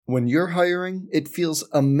When you're hiring, it feels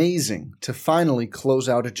amazing to finally close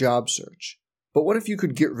out a job search. But what if you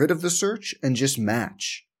could get rid of the search and just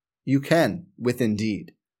match? You can with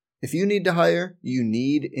Indeed. If you need to hire, you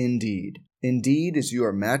need Indeed. Indeed is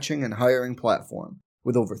your matching and hiring platform.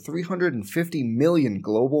 With over 350 million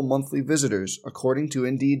global monthly visitors, according to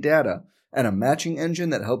Indeed data, and a matching engine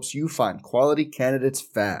that helps you find quality candidates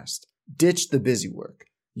fast. Ditch the busy work.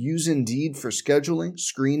 Use Indeed for scheduling,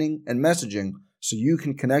 screening, and messaging so you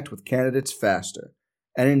can connect with candidates faster.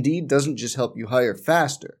 And Indeed doesn't just help you hire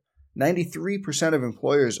faster. 93% of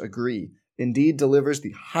employers agree Indeed delivers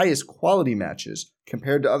the highest quality matches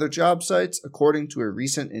compared to other job sites, according to a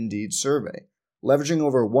recent Indeed survey. Leveraging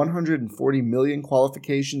over 140 million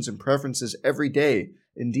qualifications and preferences every day,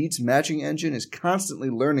 Indeed's matching engine is constantly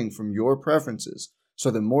learning from your preferences, so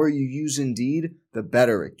the more you use Indeed, the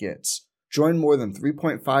better it gets. Join more than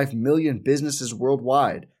 3.5 million businesses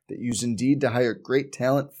worldwide that use Indeed to hire great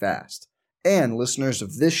talent fast. And listeners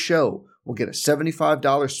of this show will get a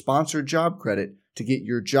 $75 sponsored job credit to get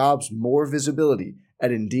your jobs more visibility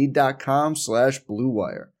at Indeed.com/Blue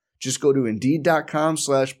Wire. Just go to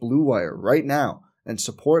Indeed.com/Blue Wire right now and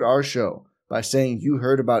support our show by saying you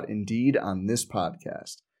heard about Indeed on this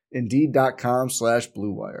podcast.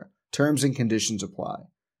 Indeed.com/Blue Wire. Terms and conditions apply.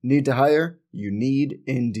 Need to hire? You need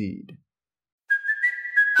Indeed.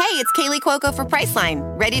 Hey, it's Kaylee Cuoco for Priceline.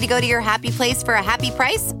 Ready to go to your happy place for a happy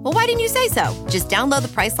price? Well, why didn't you say so? Just download the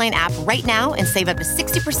Priceline app right now and save up to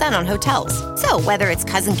 60% on hotels. So whether it's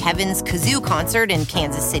Cousin Kevin's Kazoo Concert in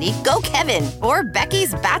Kansas City, go Kevin, or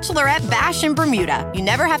Becky's Bachelorette Bash in Bermuda, you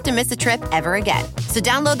never have to miss a trip ever again. So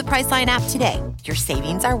download the Priceline app today. Your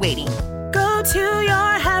savings are waiting. Go to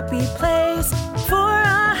your happy place for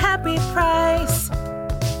a happy price.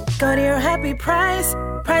 Go to your happy price,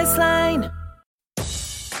 Priceline.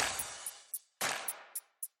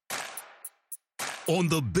 On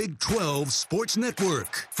the Big 12 Sports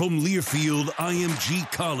Network from Learfield IMG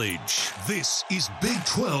College, this is Big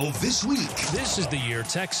 12 This Week. This is the year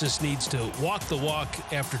Texas needs to walk the walk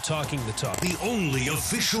after talking the talk. The only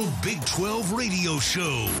official Big 12 radio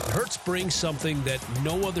show. Hurts brings something that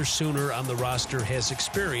no other Sooner on the roster has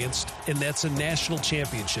experienced, and that's a national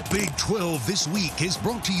championship. Big 12 This Week is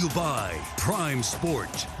brought to you by Prime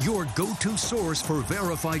Sport, your go-to source for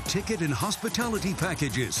verified ticket and hospitality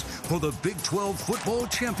packages for the Big 12 Football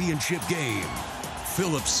Championship game.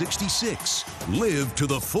 Phillips 66, live to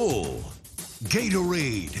the full.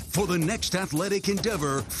 Gatorade, for the next athletic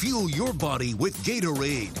endeavor, fuel your body with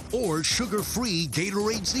Gatorade or sugar-free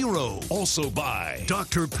Gatorade Zero. Also by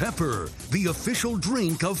Dr. Pepper, the official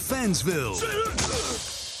drink of Fansville.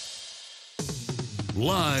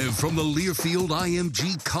 Live from the Learfield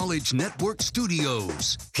IMG College Network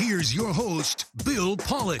studios, here's your host, Bill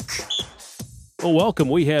Pollock. Well, welcome.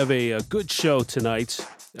 We have a good show tonight.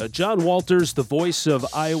 John Walters, the voice of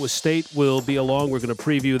Iowa State, will be along. We're going to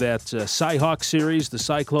preview that Cyhawk series, the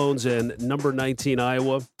Cyclones and number 19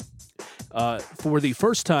 Iowa. For the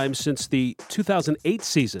first time since the 2008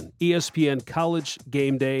 season, ESPN College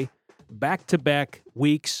Game Day, back-to-back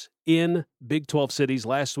weeks in Big 12 cities.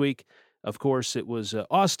 Last week, of course, it was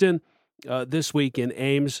Austin. This week in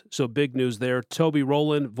Ames, so big news there. Toby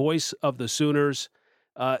Rowland, voice of the Sooners.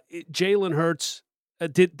 Jalen Hurts,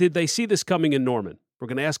 did they see this coming in Norman? We're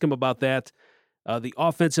going to ask him about that. The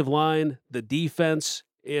offensive line, the defense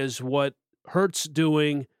is what Hurts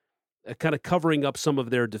doing, kind of covering up some of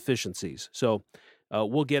their deficiencies. So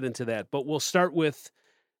we'll get into that. But we'll start with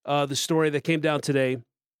the story that came down today.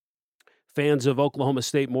 Fans of Oklahoma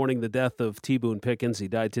State mourning the death of T. Boone Pickens. He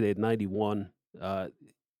died today at 91.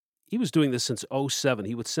 He was doing this since 2007.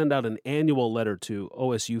 He would send out an annual letter to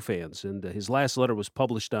OSU fans, and his last letter was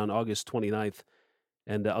published on August 29th.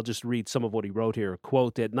 And I'll just read some of what he wrote here.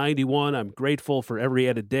 Quote, at 91, I'm grateful for every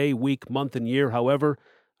added day, week, month, and year. However,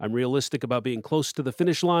 I'm realistic about being close to the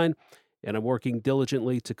finish line, and I'm working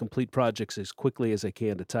diligently to complete projects as quickly as I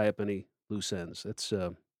can to tie up any loose ends. That's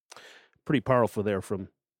pretty powerful there from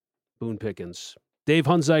Boone Pickens. Dave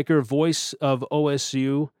Hunziker, voice of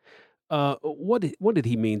OSU. What did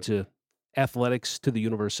he mean to athletics, to the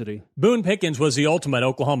university? Boone Pickens was the ultimate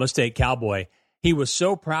Oklahoma State Cowboy. He was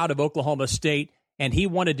so proud of Oklahoma State, and he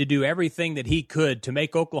wanted to do everything that he could to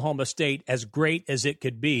make Oklahoma State as great as it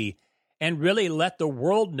could be and really let the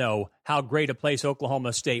world know how great a place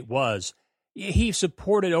Oklahoma State was. He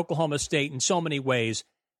supported Oklahoma State in so many ways.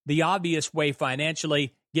 The obvious way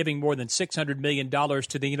financially, giving more than $600 million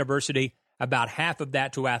to the university, about half of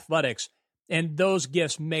that to athletics. And those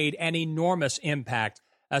gifts made an enormous impact,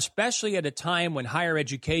 especially at a time when higher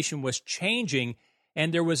education was changing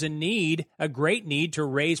and there was a great need to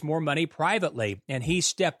raise more money privately. And he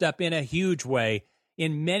stepped up in a huge way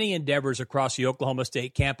in many endeavors across the Oklahoma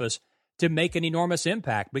State campus to make an enormous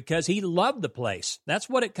impact because he loved the place. That's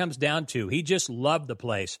what it comes down to. He just loved the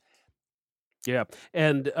place. Yeah,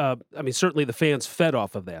 and certainly the fans fed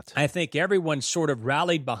off of that. I think everyone sort of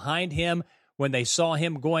rallied behind him when they saw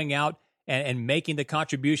him going out and making the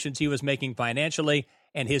contributions he was making financially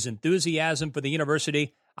and his enthusiasm for the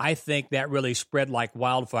university. I think that really spread like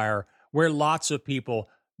wildfire, where lots of people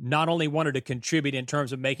not only wanted to contribute in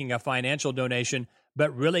terms of making a financial donation,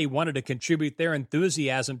 but really wanted to contribute their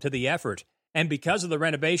enthusiasm to the effort. And because of the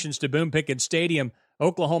renovations to Boone Pickens Stadium,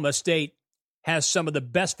 Oklahoma State has some of the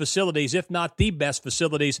best facilities, if not the best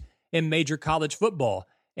facilities, in major college football.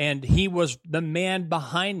 And he was the man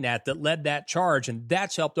behind that led that charge, and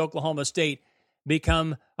that's helped Oklahoma State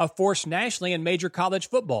become a force nationally in major college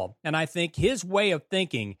football. And I think his way of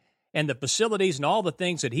thinking and the facilities and all the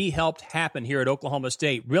things that he helped happen here at Oklahoma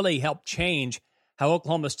State really helped change how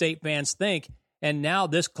Oklahoma State fans think. And now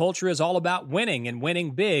this culture is all about winning and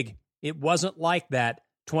winning big. It wasn't like that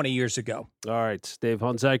 20 years ago. All right, Dave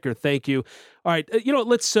Hunziker, thank you. All right,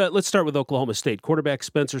 let's start with Oklahoma State. Quarterback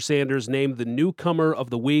Spencer Sanders named the newcomer of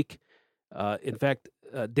the week. In fact,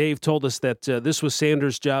 Dave told us that this was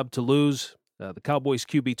Sanders' job to lose. The Cowboys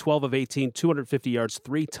QB 12 of 18, 250 yards,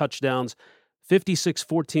 3 touchdowns,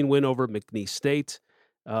 56-14 win over McNeese State.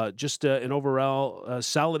 Just an overall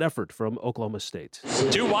solid effort from Oklahoma State.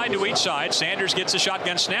 2 wide to each side. Sanders gets a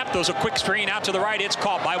shotgun snap, throws a quick screen out to the right. It's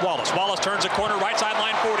caught by Wallace. Wallace turns a corner, right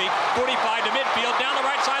sideline 40, 45 to midfield, down the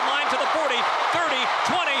right sideline to the 40, 30,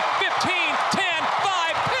 20, 15, 10,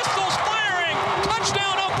 5. Pistols firing.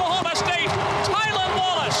 Touchdown Oklahoma State. Tylan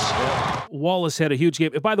Wallace. Wallace had a huge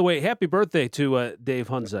game. By the way, happy birthday to Dave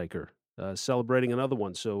Hunziker. Celebrating another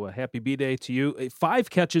one. So happy B-Day to you.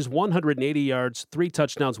 5 catches, 180 yards, 3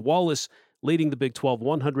 touchdowns. Wallace leading the Big 12,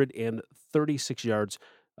 136 yards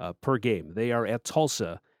per game. They are at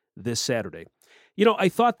Tulsa this Saturday. I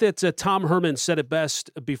thought that Tom Herman said it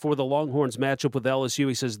best before the Longhorns matchup with LSU.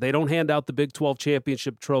 He says they don't hand out the Big 12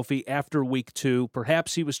 championship trophy after week 2.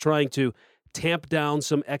 Perhaps he was trying to tamp down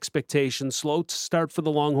some expectations. Slow start for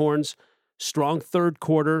the Longhorns. Strong third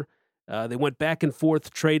quarter. They went back and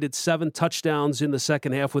forth, traded 7 touchdowns in the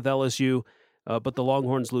second half with LSU, but the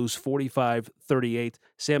Longhorns lose 45-38.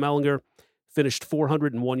 Sam Ehlinger finished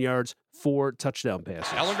 401 yards, 4 touchdown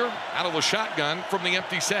passes. Ehlinger out of the shotgun from the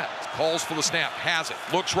empty set. Calls for the snap, has it,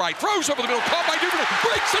 looks right, throws over the middle, caught by Duvernay,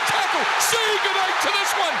 breaks the tackle, say goodnight to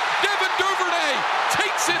this one. Devin Duvernay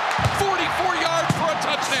takes it 44 yards for a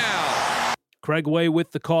touchdown. Craig Way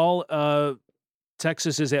with the call.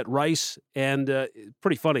 Texas is at Rice, and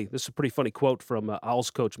pretty funny. This is a pretty funny quote from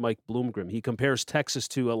Owls coach Mike Bloomgren. He compares Texas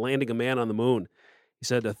to landing a man on the moon. He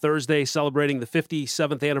said, Thursday, celebrating the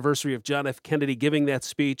 57th anniversary of John F. Kennedy giving that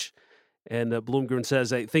speech, and Bloomgren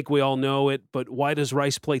says, I think we all know it, but why does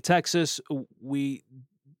Rice play Texas? We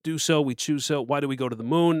do so, we choose so. Why do we go to the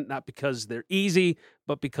moon? Not because they're easy,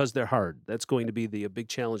 but because they're hard. That's going to be the big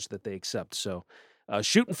challenge that they accept, so...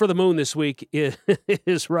 shooting for the moon this week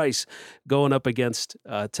is Rice going up against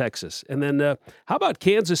Texas. And then how about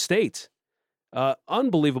Kansas State?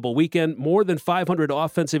 Unbelievable weekend. More than 500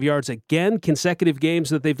 offensive yards again. Consecutive games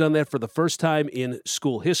that they've done that for the first time in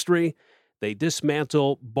school history. They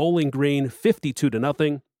dismantle Bowling Green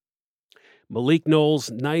 52-0. Malik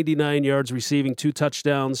Knowles, 99 yards receiving, 2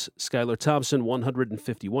 touchdowns. Skylar Thompson,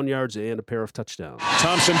 151 yards and a pair of touchdowns.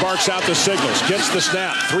 Thompson barks out the signals, gets the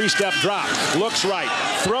snap, 3-step drop, looks right,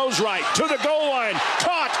 throws right, to the goal line,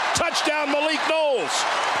 caught, touchdown Malik Knowles.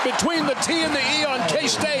 Between the T and the E on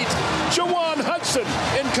K-State, Jawan Hudson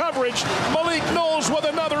in coverage, Malik Knowles with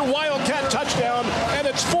another Wildcat touchdown, and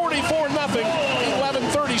it's 44-0,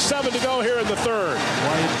 11:37 to go here in the third.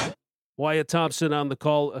 Wyatt Thompson on the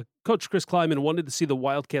call. Coach Chris Kleiman wanted to see the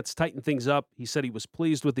Wildcats tighten things up. He said he was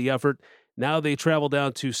pleased with the effort. Now they travel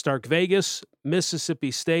down to Stark Vegas,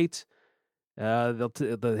 Mississippi State. They'll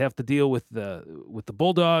have to deal with the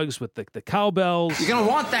Bulldogs, with the Cowbells. You're going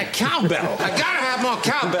to want that cowbell. I got to have more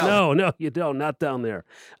cowbell. No, you don't. Not down there.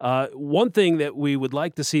 One thing that we would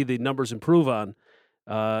like to see the numbers improve on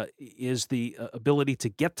is the ability to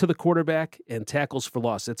get to the quarterback and tackles for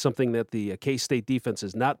loss. That's something that the K-State defense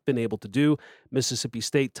has not been able to do. Mississippi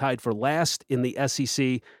State tied for last in the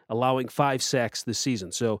SEC, allowing 5 sacks this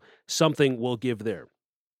season. So something will give there.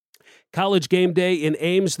 College game day in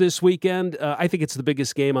Ames this weekend. I think it's the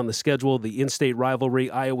biggest game on the schedule, the in-state rivalry.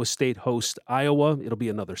 Iowa State hosts Iowa. It'll be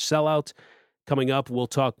another sellout. Coming up, we'll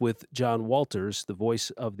talk with John Walters, the voice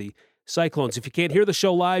of the Cyclones. If you can't hear the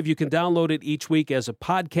show live, you can download it each week as a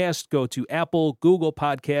podcast. Go to Apple, Google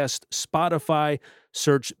Podcast, Spotify,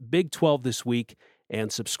 search Big 12 This Week,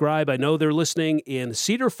 and subscribe. I know they're listening in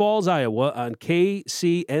Cedar Falls, Iowa on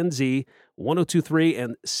KCNZ 102.3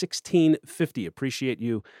 and 1650. Appreciate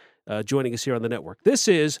you joining us here on the network. This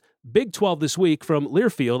is Big 12 This Week from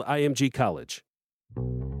Learfield IMG College.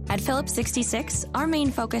 At Phillips 66, our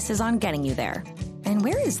main focus is on getting you there. And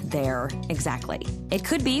where is there exactly? It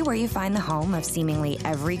could be where you find the home of seemingly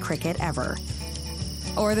every cricket ever.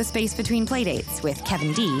 Or the space between playdates with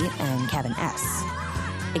Kevin D and Kevin S.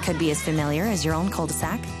 It could be as familiar as your own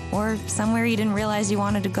cul-de-sac, or somewhere you didn't realize you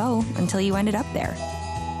wanted to go until you ended up there.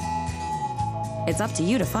 It's up to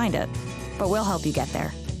you to find it, but we'll help you get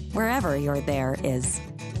there. Wherever your there is.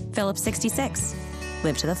 Phillips 66.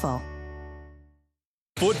 Live to the full.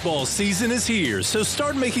 Football season is here, so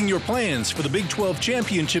start making your plans for the Big 12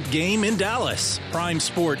 Championship game in Dallas. Prime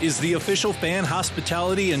Sport is the official fan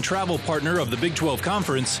hospitality and travel partner of the Big 12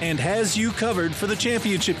 Conference and has you covered for the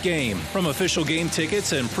championship game. From official game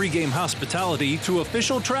tickets and pregame hospitality to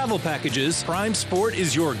official travel packages, Prime Sport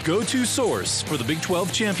is your go-to source for the Big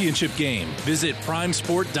 12 Championship game. Visit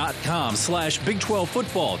primesport.com/Big 12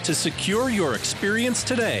 football to secure your experience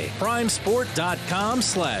today.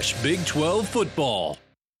 primesport.com/Big 12 football.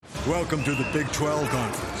 Welcome to the Big 12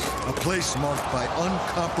 Conference, a place marked by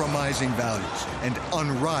uncompromising values and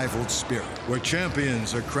unrivaled spirit, where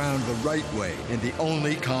champions are crowned the right way in the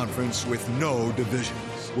only conference with no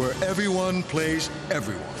divisions, where everyone plays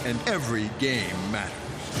everyone and every game matters.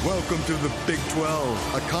 Welcome to the Big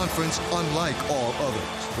 12, a conference unlike all others,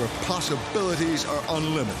 where possibilities are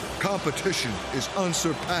unlimited, competition is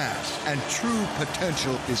unsurpassed, and true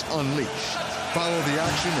potential is unleashed. Follow the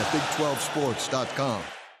action at Big12Sports.com.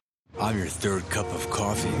 I'm your third cup of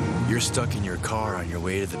coffee. You're stuck in your car on your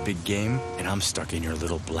way to the big game, and I'm stuck in your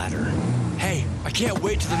little bladder. Hey, I can't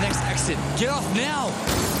wait to the next exit. Get off now!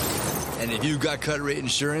 And if you've got cut rate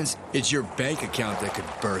insurance, it's your bank account that could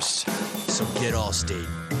burst. So get Allstate.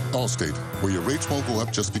 Allstate, where your rates won't go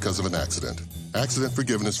up just because of an accident. Accident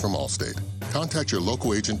forgiveness from Allstate. Contact your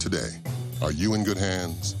local agent today. Are you in good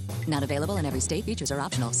hands? Not available in every state. Features are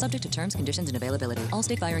optional, subject to terms, conditions, and availability.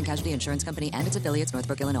 Allstate Fire and Casualty Insurance Company and its affiliates,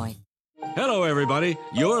 Northbrook, Illinois. Hello, everybody.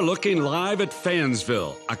 You're looking live at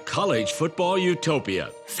Fansville, a college football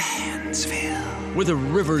utopia. Fansville. Where the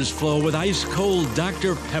rivers flow with ice-cold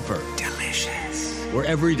Dr. Pepper. Delicious. Where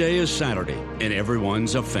every day is Saturday, and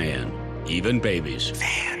everyone's a fan. Even babies.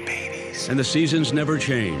 Fan babies. And the seasons never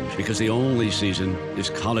change, because the only season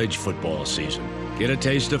is college football season. Get a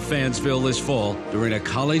taste of Fansville this fall during a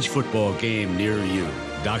college football game near you.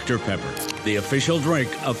 Dr. Pepper, the official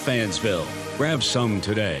drink of Fansville. Grab some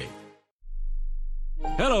today.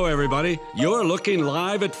 Hello, everybody. You're looking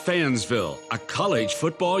live at Fansville, a college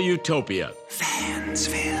football utopia.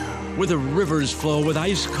 Fansville. Where the rivers flow with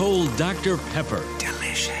ice-cold Dr. Pepper.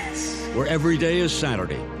 Delicious. Where every day is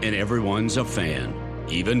Saturday, and everyone's a fan.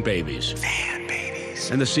 Even babies. Fan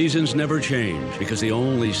babies. And the seasons never change, because the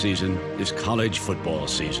only season is college football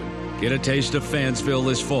season. Get a taste of Fansville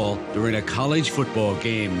this fall during a college football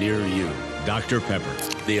game near you. Dr. Pepper,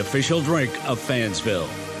 the official drink of Fansville.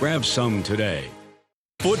 Grab some today.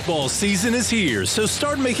 Football season is here, so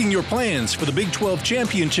start making your plans for the Big 12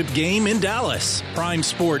 Championship game in Dallas. Prime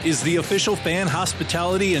Sport is the official fan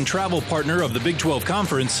hospitality and travel partner of the Big 12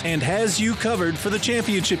 Conference and has you covered for the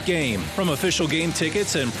championship game. From official game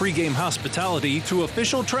tickets and pregame hospitality to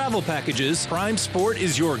official travel packages, Prime Sport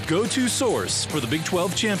is your go-to source for the Big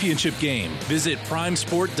 12 Championship game. Visit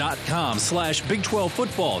primesport.com/Big 12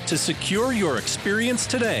 football to secure your experience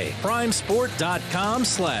today.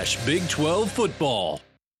 primesport.com/Big 12 football.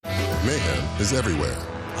 Mayhem is everywhere.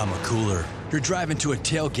 I'm a cooler. You're driving to a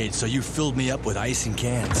tailgate, so you filled me up with ice and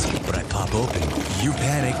cans. But I pop open, you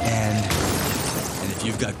panic, and if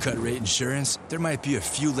you've got cut rate insurance, there might be a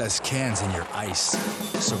few less cans in your ice.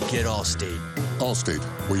 So get Allstate. Allstate,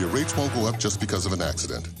 where your rates won't go up just because of an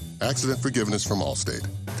accident. Accident forgiveness from Allstate.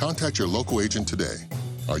 Contact your local agent today.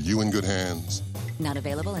 Are you in good hands? Not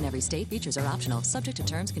available in every state. Features are optional, subject to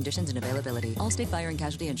terms, conditions, and availability. Allstate Fire and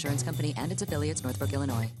Casualty Insurance Company and its affiliates, Northbrook,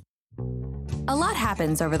 Illinois. A lot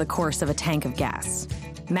happens over the course of a tank of gas.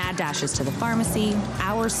 Mad dashes to the pharmacy,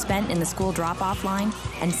 hours spent in the school drop-off line,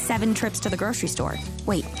 and 7 trips to the grocery store.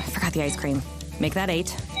 Wait, I forgot the ice cream. Make that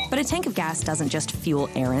 8. But a tank of gas doesn't just fuel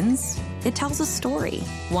errands. It tells a story.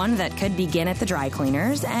 One that could begin at the dry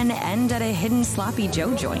cleaners and end at a hidden Sloppy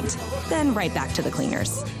Joe joint. Then right back to the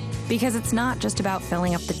cleaners. Because it's not just about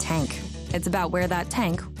filling up the tank. It's about where that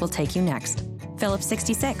tank will take you next. Phillips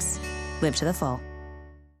 66. Live to the full.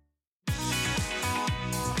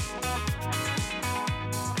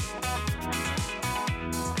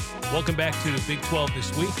 Welcome back to Big 12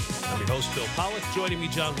 This Week. I'm your host, Bill Pollack. Joining me,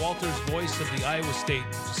 John Walters, voice of the Iowa State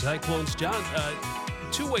Cyclones. John,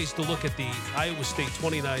 two ways to look at the Iowa State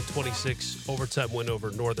 29-26 overtime win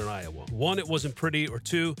over Northern Iowa. One, it wasn't pretty, or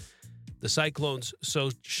two, the Cyclones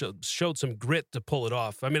showed some grit to pull it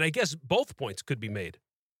off. I mean, I guess both points could be made.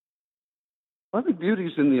 I think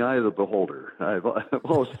beauty's in the eye of the beholder. I've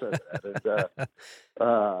always said that.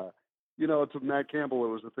 And, to Matt Campbell, it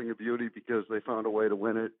was a thing of beauty because they found a way to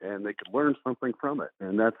win it and they could learn something from it.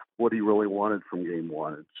 And that's what he really wanted from game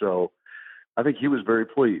one. And so I think he was very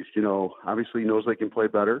pleased. Obviously he knows they can play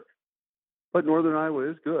better, but Northern Iowa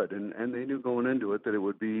is good. And they knew going into it that it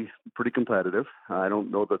would be pretty competitive. I don't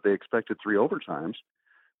know that they expected 3 overtimes,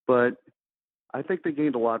 but I think they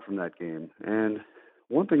gained a lot from that game. And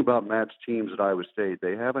one thing about Matt's teams at Iowa State,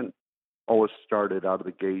 they haven't always started out of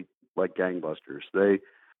the gate like gangbusters. They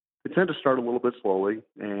tend to start a little bit slowly,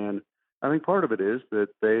 and I think part of it is that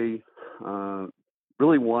they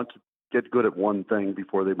really want to get good at one thing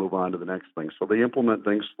before they move on to the next thing. So they implement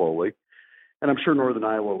things slowly, and I'm sure Northern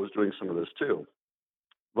Iowa was doing some of this too.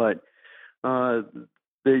 But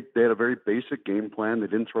they had a very basic game plan. They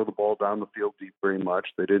didn't throw the ball down the field deep very much.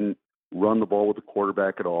 They didn't run the ball with the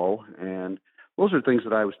quarterback at all, and those are things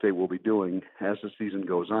that Iowa State will be doing as the season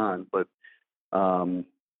goes on. But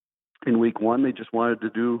in week one, they just wanted to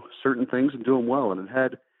do certain things and do them well. And it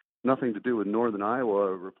had nothing to do with Northern Iowa,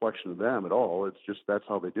 a reflection of them at all. It's just that's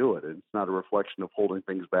how they do it. It's not a reflection of holding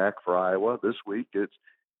things back for Iowa this week. It's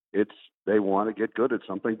they want to get good at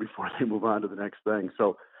something before they move on to the next thing.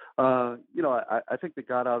 So, I think they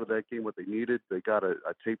got out of that game what they needed. They got a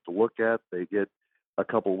tape to look at. They get a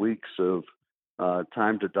couple weeks of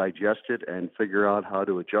time to digest it and figure out how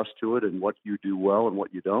to adjust to it and what you do well and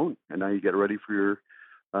what you don't. And now you get ready for your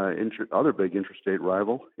other big interstate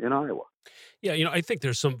rival in Iowa. Yeah, I think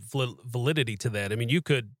there's some validity to that. I mean, you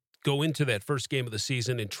could go into that first game of the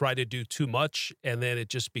season and try to do too much, and then it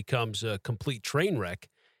just becomes a complete train wreck.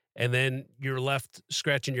 And then you're left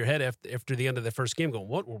scratching your head after the end of the first game going,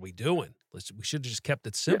 what were we doing? We should have just kept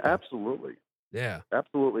it simple. Yeah, absolutely. Yeah.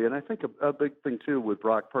 Absolutely. And I think a big thing, too, with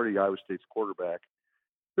Brock Purdy, Iowa State's quarterback,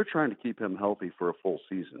 they're trying to keep him healthy for a full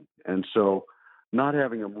season. And so not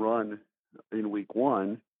having him run in week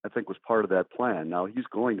one, I think was part of that plan. Now, he's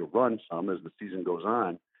going to run some as the season goes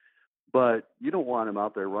on, but you don't want him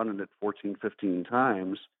out there running it 14, 15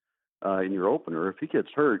 times in your opener. If he gets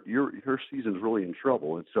hurt, your season's really in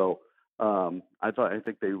trouble. And so I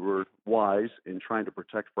think they were wise in trying to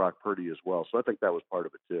protect Brock Purdy as well. So I think that was part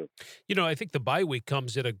of it too. I think the bye week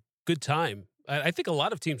comes at a good time. I think a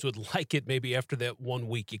lot of teams would like it maybe after that 1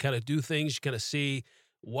 week. You kind of do things, you kind of see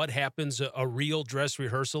what happens, a real dress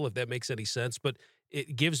rehearsal, if that makes any sense. But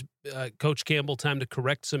it gives Coach Campbell time to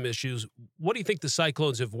correct some issues. What do you think the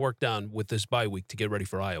Cyclones have worked on with this bye week to get ready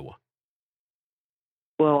for Iowa?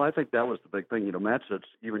 Well, I think that was the big thing. Matt said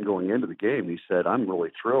even going into the game, he said, I'm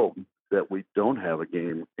really thrilled that we don't have a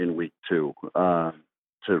game in week 2.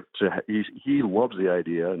 He loves the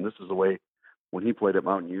idea, and this is the way when he played at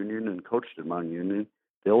Mount Union and coached at Mount Union,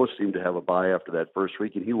 they always seemed to have a bye after that first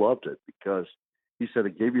week, and he loved it because he said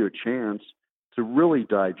it gave you a chance to really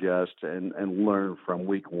digest and learn from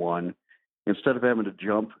week 1 instead of having to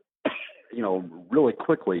jump, really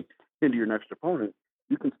quickly into your next opponent.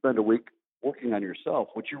 You can spend a week working on yourself.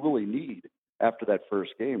 What you really need after that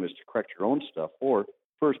first game is to correct your own stuff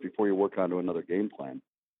first before you work onto another game plan.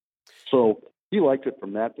 So he liked it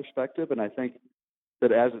from that perspective, and I think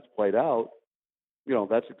that as it's played out,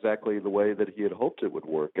 that's exactly the way that he had hoped it would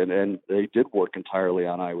work. And they did work entirely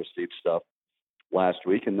on Iowa State stuff last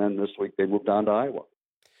week, and then this week they moved on to Iowa.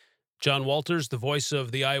 John Walters, the voice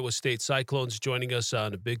of the Iowa State Cyclones, joining us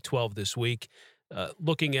on Big 12 this week.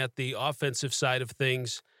 Looking at the offensive side of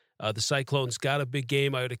things, the Cyclones got a big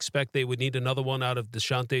game. I would expect they would need another one out of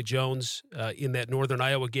Deshaunte Jones in that Northern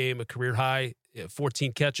Iowa game, a career high,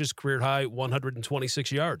 14 catches, career high,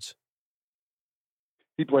 126 yards.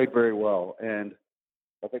 He played very well, and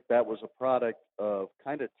I think that was a product of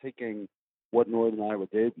kind of taking what Northern Iowa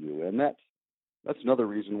gave you, and that's another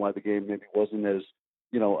reason why the game maybe wasn't as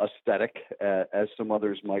aesthetic as some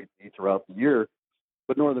others might be throughout the year.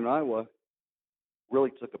 But Northern Iowa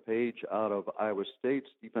really took a page out of Iowa State's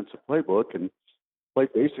defensive playbook and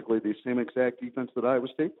played basically the same exact defense that Iowa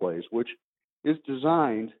State plays, which is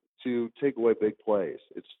designed to take away big plays.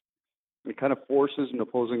 It kind of forces an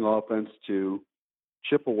opposing offense to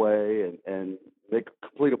chip away and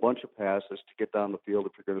complete a bunch of passes to get down the field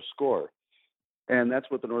if you're going to score. And that's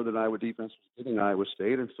what the Northern Iowa defense was giving Iowa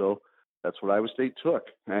State, and so that's what Iowa State took.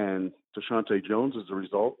 And Deshaunte Jones, as a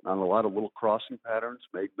result, on a lot of little crossing patterns,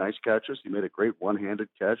 made nice catches. He made a great one-handed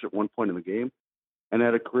catch at one point in the game and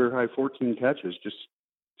had a career-high 14 catches, just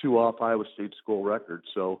 2 off Iowa State's school record.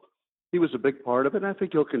 So he was a big part of it, and I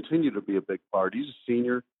think he'll continue to be a big part. He's a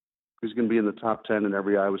senior. He's going to be in the top 10 in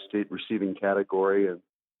every Iowa State receiving category,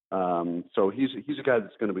 and so he's a guy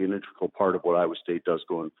that's going to be an integral part of what Iowa State does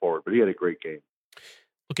going forward. But he had a great game.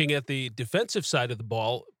 Looking at the defensive side of the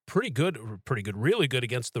ball, pretty good, really good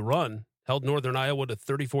against the run. Held Northern Iowa to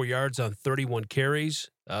 34 yards on 31 carries.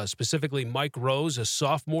 Specifically, Mike Rose, a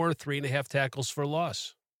sophomore, 3.5 tackles for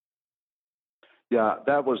loss. Yeah,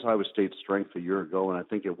 that was Iowa State's strength a year ago, and I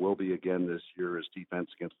think it will be again this year, is defense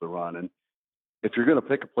against the run. And if you're going to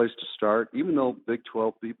pick a place to start, even though Big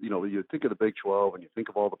 12, you think of the Big 12 and you think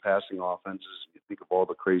of all the passing offenses, you think of all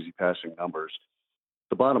the crazy passing numbers,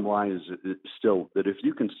 the bottom line is still that if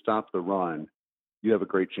you can stop the run, you have a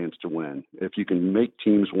great chance to win. If you can make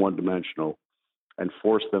teams one-dimensional and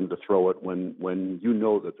force them to throw it when you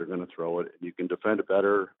know that they're going to throw it, you can defend it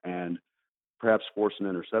better and perhaps force an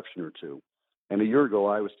interception or two. And a year ago,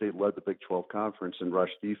 Iowa State led the Big 12 Conference in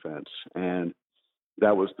rush defense, and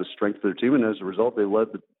that was the strength of their team. And as a result, they led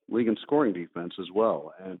the league in scoring defense as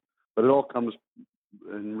well. But it all comes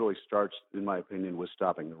and really starts, in my opinion, with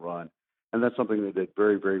stopping the run. And that's something they did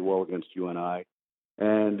very, very well against UNI.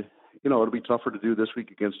 And, it'll be tougher to do this week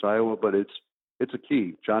against Iowa, but it's a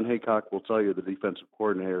key. John Haycock will tell you, the defensive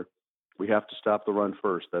coordinator, we have to stop the run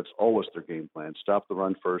first. That's always their game plan. Stop the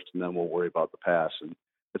run first, and then we'll worry about the pass. And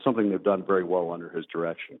it's something they've done very well under his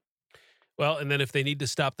direction. Well, and then if they need to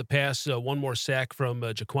stop the pass, one more sack from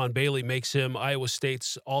Jaquan Bailey makes him Iowa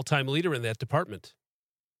State's all-time leader in that department.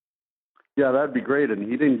 Yeah, that'd be great. And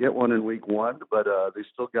he didn't get one in week one, but they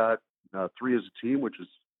still got 3 as a team, which is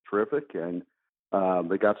terrific. And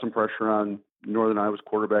they got some pressure on Northern Iowa's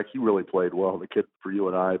quarterback. He really played well. The kid for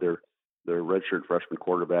UNI, their redshirt freshman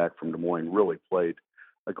quarterback from Des Moines, really played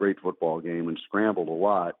a great football game and scrambled a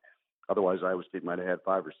lot. Otherwise, Iowa State might have had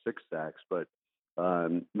 5 or 6 sacks, but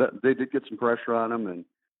they did get some pressure on him, and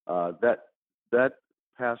that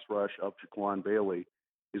pass rush of Jaquan Bailey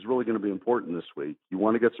is really going to be important this week. You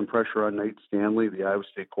want to get some pressure on Nate Stanley, the Iowa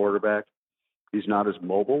State quarterback. He's not as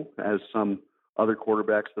mobile as some other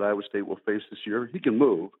quarterbacks that Iowa State will face this year. He can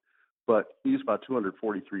move, but he's about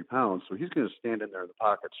 243 pounds, so he's going to stand in there in the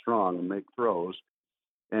pocket strong and make throws.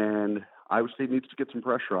 And Iowa State needs to get some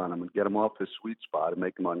pressure on him and get him off his sweet spot and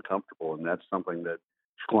make him uncomfortable, and that's something that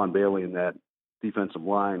Jaquan Bailey and that defensive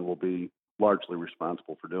line will be largely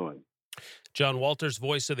responsible for doing. John Walters,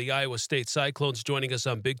 voice of the Iowa State Cyclones, joining us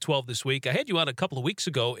on Big 12 this week. I had you on a couple of weeks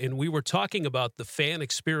ago, and we were talking about the fan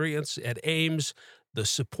experience at Ames, the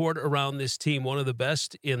support around this team, one of the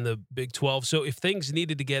best in the Big 12. So if things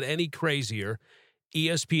needed to get any crazier,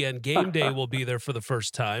 ESPN Game Day will be there for the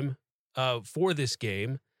first time for this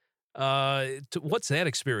game. What's that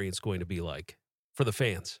experience going to be like for the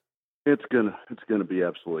fans? It's gonna be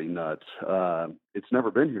absolutely nuts. It's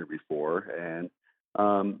never been here before, and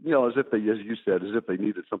as you said, as if they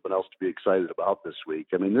needed something else to be excited about this week.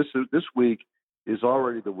 I mean, this week is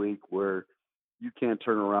already the week where you can't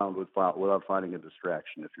turn around without finding a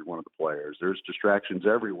distraction if you're one of the players. There's distractions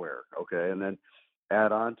everywhere, okay? And then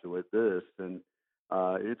add on to it this, and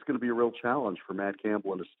it's going to be a real challenge for Matt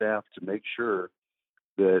Campbell and his staff to make sure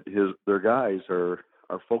that their guys are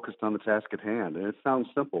focused on the task at hand. And it sounds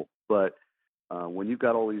simple, but when you've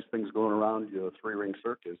got all these things going around you, a 3-ring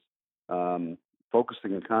circus,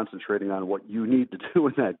 focusing and concentrating on what you need to do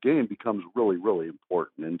in that game becomes really, really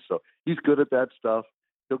important. And so he's good at that stuff.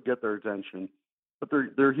 He'll get their attention, but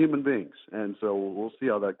they're human beings. And so we'll see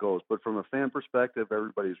how that goes. But from a fan perspective,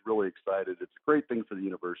 everybody's really excited. It's a great thing for the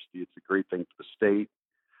university. It's a great thing for the state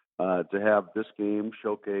to have this game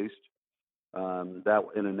showcased that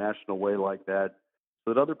in a national way like that,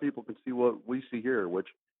 so that other people can see what we see here, which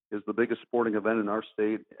is the biggest sporting event in our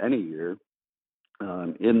state any year.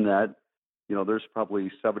 In that, there's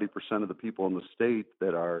probably 70% of the people in the state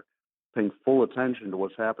that are paying full attention to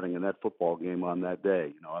what's happening in that football game on that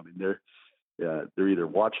day. They're either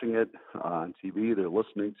watching it on TV, they're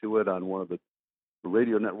listening to it on one of the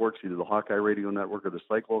radio networks, either the Hawkeye Radio Network or the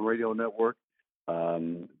Cyclone Radio Network.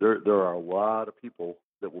 There are a lot of people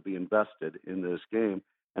that will be invested in this game,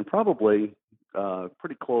 and probably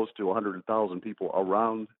pretty close to 100,000 people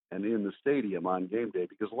around and in the stadium on game day,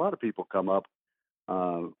 because a lot of people come up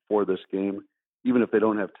for this game, even if they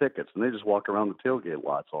don't have tickets, and they just walk around the tailgate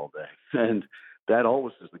lots all day. And that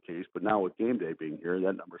always is the case, but now with game day being here,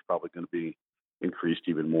 that number is probably going to be increased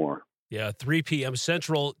even more. Yeah, 3 p.m.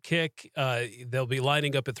 Central kick. They'll be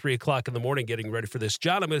lining up at 3 o'clock in the morning getting ready for this.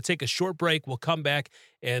 John, I'm going to take a short break. We'll come back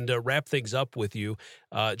and wrap things up with you.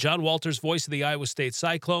 John Walters, voice of the Iowa State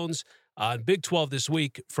Cyclones, on Big 12 this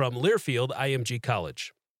week from Learfield IMG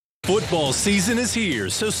College. Football season is here,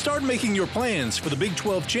 so start making your plans for the Big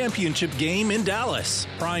 12 Championship game in Dallas.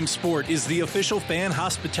 Prime Sport is the official fan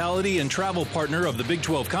hospitality and travel partner of the Big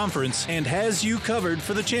 12 Conference and has you covered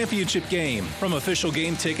for the championship game. From official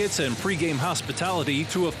game tickets and pregame hospitality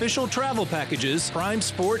to official travel packages, Prime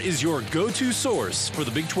Sport is your go-to source for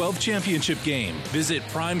the Big 12 Championship game. Visit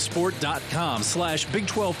primesport.com/Big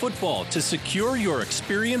 12 football to secure your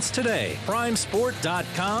experience today.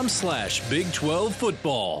 primesport.com/Big 12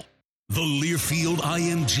 football. The Learfield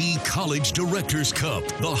IMG College Directors Cup,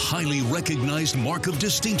 the highly recognized mark of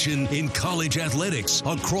distinction in college athletics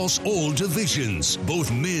across all divisions,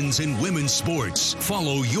 both men's and women's sports.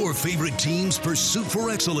 Follow your favorite team's pursuit for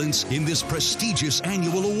excellence in this prestigious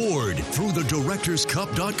annual award through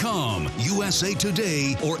thedirectorscup.com, USA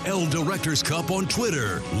Today, or L Directors Cup on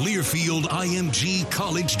Twitter. Learfield IMG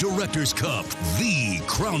College Directors Cup, the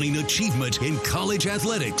crowning achievement in college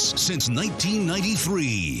athletics since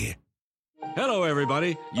 1993. Hello,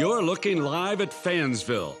 everybody. You're looking live at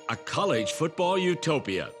Fansville, a college football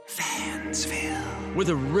utopia. Fansville. Where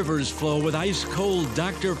the rivers flow with ice-cold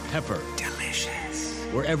Dr. Pepper. Delicious.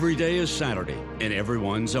 Where every day is Saturday and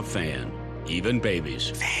everyone's a fan, even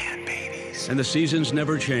babies. Fan babies. And the seasons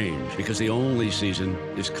never change because the only season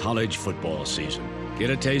is college football season. Get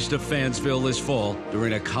a taste of Fansville this fall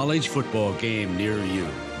during a college football game near you.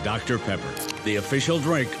 Dr. Pepper, the official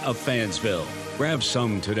drink of Fansville. Grab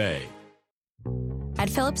some today. At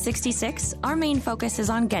Phillips 66, our main focus is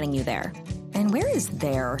on getting you there. And where is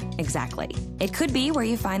there exactly? It could be where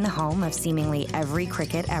you find the home of seemingly every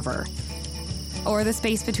cricket ever. Or the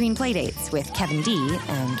space between playdates with Kevin D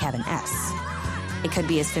and Kevin S. It could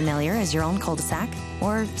be as familiar as your own cul-de-sac,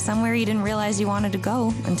 or somewhere you didn't realize you wanted to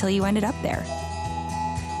go until you ended up there.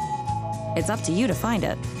 It's up to you to find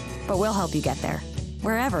it, but we'll help you get there.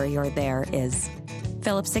 Wherever your there is.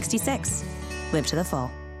 Phillips 66. Live to the full.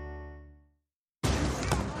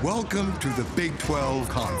 Welcome to the Big 12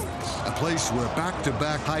 Conference, a place where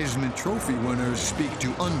back-to-back Heisman Trophy winners speak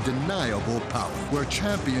to undeniable power, where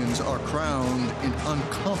champions are crowned in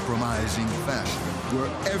uncompromising fashion, where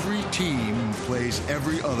every team plays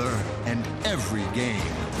every other and every game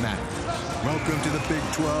matters. Welcome to the Big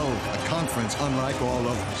 12, a conference unlike all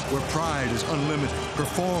others, where pride is unlimited,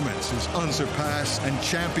 performance is unsurpassed, and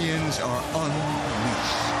champions are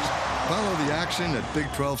unleashed. Follow the action at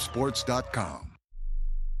Big12Sports.com.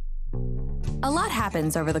 A lot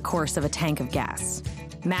happens over the course of a tank of gas.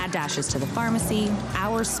 Mad dashes to the pharmacy,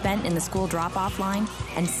 hours spent in the school drop-off line,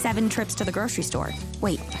 and 7 trips to the grocery store.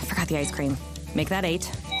 Wait, I forgot the ice cream. Make that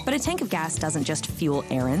 8. But a tank of gas doesn't just fuel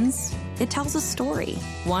errands. It tells a story.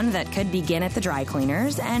 One that could begin at the dry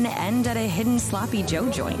cleaners and end at a hidden Sloppy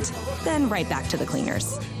Joe joint. Then right back to the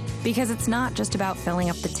cleaners. Because it's not just about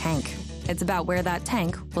filling up the tank. It's about where that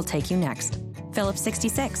tank will take you next. Phillips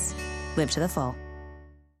 66. Live to the full.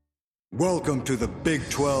 Welcome to the Big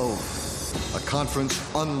 12, a conference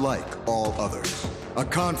unlike all others. A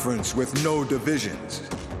conference with no divisions.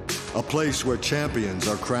 A place where champions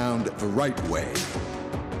are crowned the right way.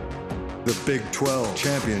 The Big 12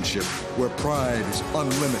 Championship, where pride is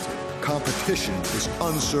unlimited, competition is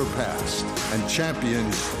unsurpassed, and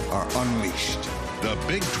champions are unleashed. The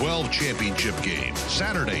Big 12 Championship game,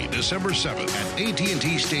 Saturday, December 7th at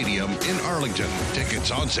AT&T Stadium in Arlington.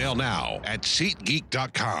 Tickets on sale now at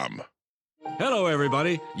SeatGeek.com. Hello,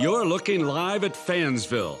 everybody. You're looking live at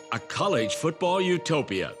Fansville, a college football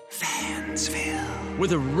utopia. Fansville. Where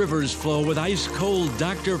the rivers flow with ice-cold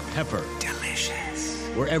Dr. Pepper. Delicious.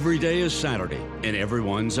 Where every day is Saturday and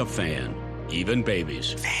everyone's a fan, even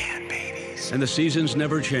babies. Fan babies. And the seasons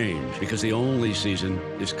never change because the only season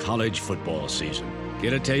is college football season.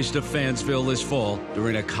 Get a taste of Fansville this fall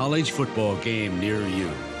during a college football game near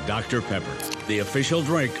you. Dr. Pepper, the official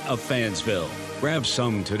drink of Fansville. Grab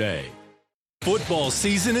some today. Football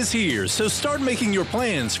season is here, so start making your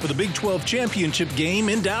plans for the Big 12 Championship game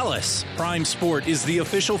in Dallas. Prime Sport is the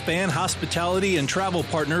official fan hospitality and travel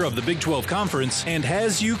partner of the Big 12 Conference and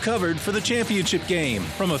has you covered for the championship game.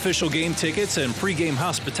 From official game tickets and pregame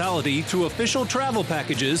hospitality to official travel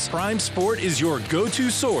packages, Prime Sport is your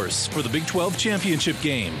go-to source for the Big 12 Championship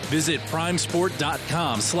game. Visit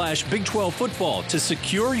primesport.com/Big 12 football to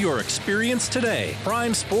secure your experience today.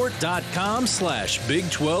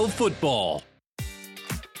 primesport.com/Big 12 football.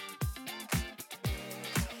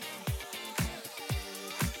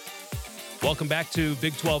 Welcome back to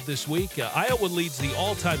Big 12 This Week. Iowa leads the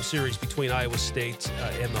all-time series between Iowa State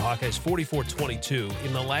and the Hawkeyes 44-22.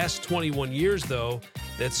 In the last 21 years, though,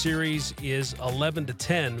 that series is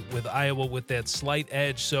 11-10 with Iowa with that slight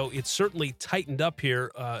edge. So it's certainly tightened up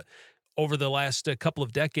here. over the last couple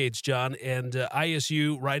of decades, John, and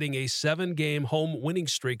ISU riding a 7-game home winning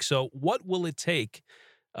streak. So what will it take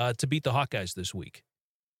to beat the Hawkeyes this week?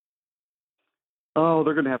 Oh,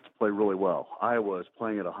 they're going to have to play really well. Iowa is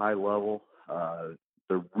playing at a high level.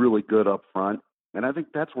 They're really good up front, and I think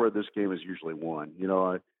that's where this game is usually won. You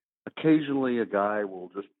know, occasionally a guy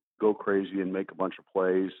will just go crazy and make a bunch of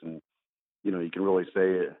plays, and, you know, you can really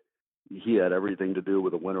say he had everything to do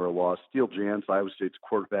with a win or a loss. Steele Jans, Iowa State's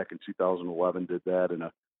quarterback in 2011, did that in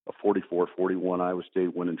a 44-41 Iowa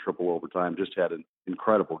State win in triple overtime, just had an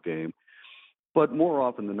incredible game. But more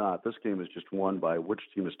often than not, this game is just won by which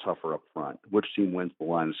team is tougher up front, which team wins the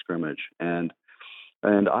line of scrimmage. And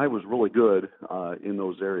Iowa's really good in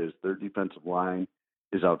those areas. Their defensive line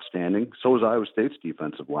is outstanding. So is Iowa State's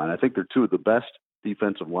defensive line. I think they're two of the best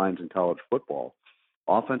defensive lines in college football.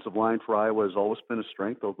 Offensive line for Iowa has always been a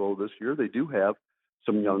strength, although this year they do have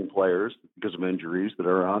some young players because of injuries that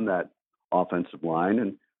are on that offensive line.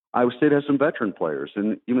 And Iowa State has some veteran players.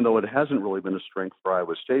 And even though it hasn't really been a strength for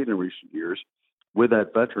Iowa State in recent years, with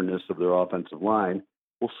that veteranness of their offensive line,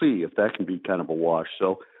 we'll see if that can be kind of a wash.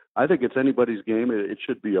 So I think it's anybody's game. It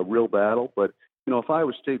should be a real battle. But, you know, if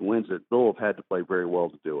Iowa State wins it, they'll have had to play very well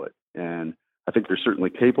to do it. And I think they're certainly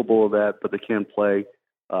capable of that, but they can't play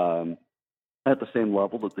at the same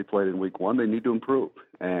level that they played in week one. They need to improve.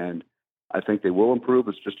 And I think they will improve.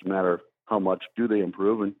 It's just a matter of how much do they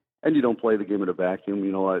improve. And you don't play the game in a vacuum.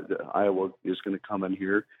 You know, Iowa is going to come in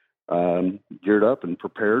here geared up and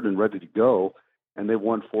prepared and ready to go. And they've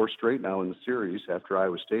won 4 straight now in the series after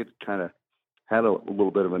Iowa State kind of had a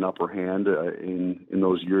little bit of an upper hand in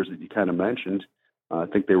those years that you kind of mentioned. I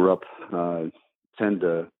think they were up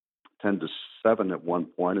 10-7 at one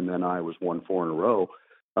point, and then Iowa's won 4 in a row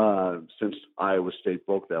since Iowa State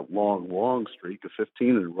broke that long streak of 15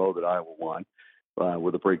 in a row that Iowa won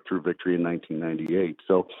with a breakthrough victory in 1998.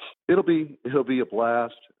 So it'll be a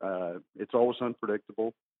blast. It's always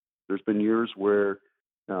unpredictable. There's been years where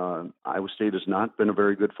Iowa State has not been a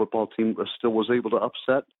very good football team, but still was able to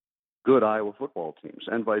upset good Iowa football teams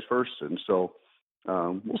and vice versa. And so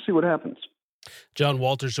we'll see what happens. John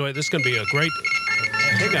Walters, this is going to be a great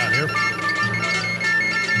hang on here.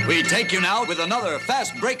 We take you now with another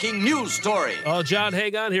fast-breaking news story. Oh, John,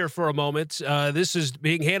 hang on here for a moment. This is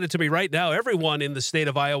being handed to me right now. Everyone in the state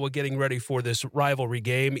of Iowa getting ready for this rivalry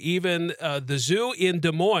game, even the zoo in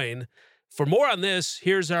Des Moines. For more on this,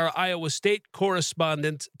 here's our Iowa State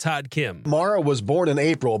correspondent, Todd Kim. Mara was born in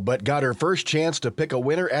April, but got her first chance to pick a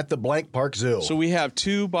winner at the Blank Park Zoo. So we have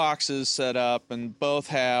 2 boxes set up, and both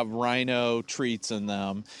have rhino treats in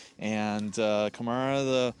them. And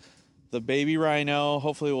Kamara, the baby rhino,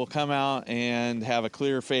 hopefully will come out and have a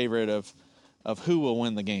clear favorite of who will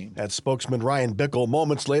win the game. At spokesman Ryan Bickle,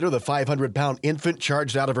 moments later, the 500-pound infant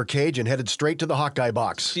charged out of her cage and headed straight to the Hawkeye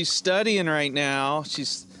box. She's studying right now.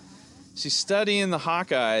 She's studying the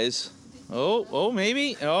Hawkeyes. Oh,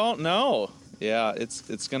 maybe. Oh, no. Yeah,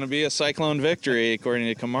 it's going to be a Cyclone victory,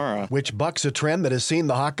 according to Kamara. Which bucks a trend that has seen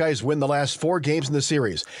the Hawkeyes win the last 4 games in the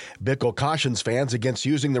series. Bickle cautions fans against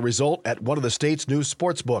using the result at one of the state's new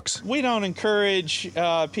sports books. We don't encourage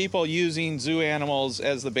people using zoo animals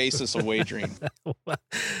as the basis of wagering.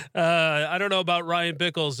 I don't know about Ryan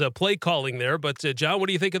Bickle's play calling there, but John, what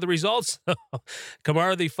do you think of the results?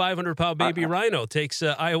 Kamara, the 500-pound baby rhino, takes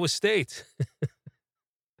Iowa State.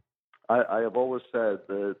 I have always said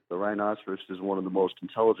that the rhinoceros is one of the most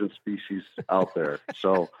intelligent species out there.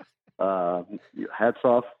 So hats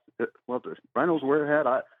off. Well, the rhinos wear a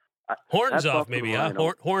hat. Horns off, maybe, huh?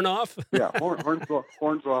 Horn off? Yeah,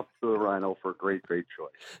 horns off to the rhino for a great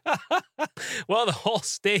choice. Well, the whole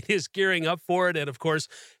state is gearing up for it. And, of course,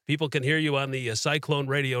 people can hear you on the Cyclone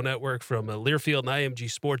Radio Network from Learfield and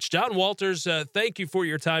IMG Sports. John Walters, thank you for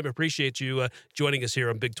your time. Appreciate you joining us here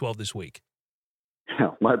on Big 12 this week.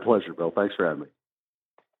 Yeah, my pleasure, Bill. Thanks for having me.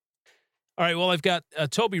 All right, well, I've got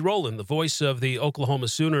Toby Rowland, the voice of the Oklahoma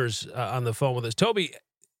Sooners, on the phone with us. Toby,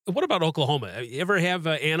 what about Oklahoma? You ever have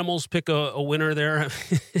animals pick a winner there?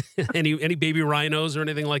 any baby rhinos or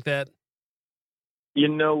anything like that? You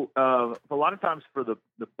know, a lot of times for the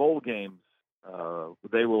bowl games,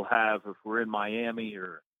 they will have, if we're in Miami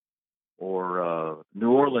or New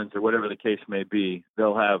Orleans or whatever the case may be,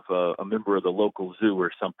 they'll have a member of the local zoo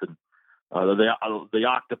or something. The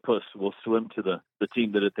octopus will swim to the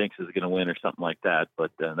team that it thinks is going to win or something like that.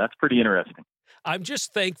 But that's pretty interesting. I'm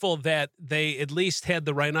just thankful that they at least had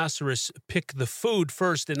the rhinoceros pick the food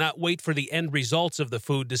first and not wait for the end results of the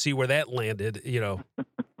food to see where that landed, you know.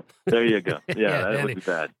 There you go. Yeah, that would be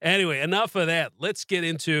bad. Anyway, enough of that. Let's get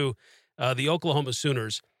into the Oklahoma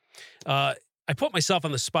Sooners. I put myself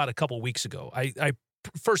on the spot a couple weeks ago. I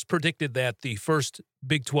first predicted that the first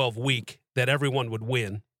Big 12 week that everyone would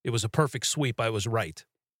win. It was a perfect sweep. I was right.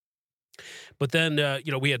 But then,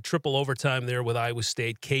 we had triple overtime there with Iowa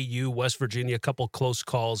State, KU, West Virginia, a couple close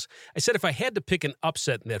calls. I said if I had to pick an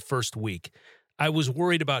upset in that first week, I was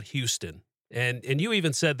worried about Houston. And you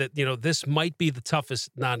even said that, this might be the toughest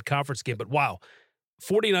non-conference game. But wow,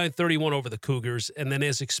 49-31 over the Cougars. And then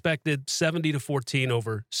as expected, 70-14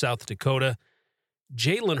 over South Dakota.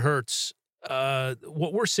 Jalen Hurts,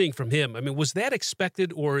 what we're seeing from him, was that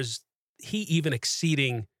expected, or is he even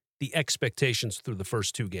exceeding the expectations through the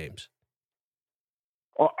first two games?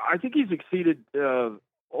 Well, I think he's exceeded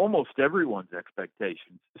almost everyone's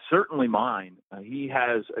expectations, certainly mine. He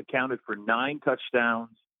has accounted for 9 touchdowns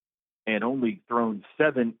and only thrown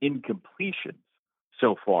 7 incompletions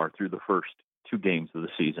so far through the first 2 games of the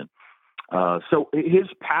season. So his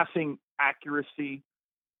passing accuracy,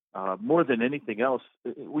 more than anything else,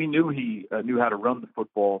 we knew he knew how to run the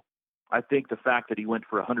football. I think the fact that he went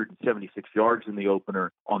for 176 yards in the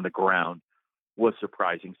opener on the ground was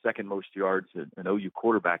surprising. Second most yards an OU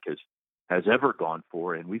quarterback has ever gone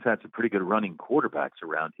for, and we've had some pretty good running quarterbacks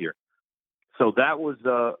around here. So that was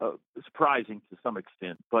surprising to some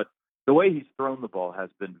extent. But the way he's thrown the ball has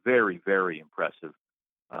been very, very impressive.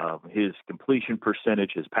 His completion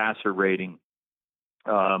percentage, his passer rating,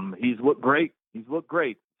 he's looked great.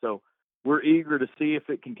 So we're eager to see if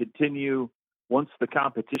it can continue once the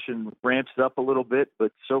competition ramps up a little bit.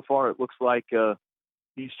 But so far it looks like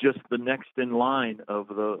he's just the next in line of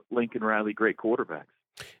the Lincoln Riley great quarterbacks.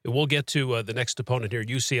 We'll get to the next opponent here,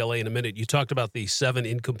 UCLA, in a minute. You talked about the 7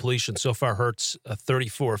 incompletions. So far, Hurts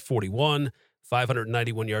 34-41,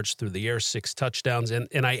 591 yards through the air, 6 touchdowns.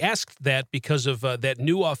 And I asked that because of that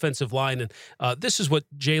new offensive line. And this is what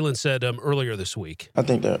Jalen said earlier this week. I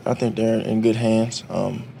think they're in good hands.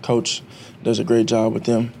 Coach does a great job with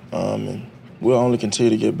them, and we'll only continue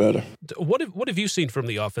to get better. What have you seen from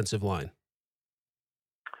the offensive line?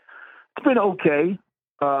 It's been okay.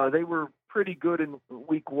 They were pretty good in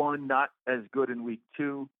week 1, not as good in week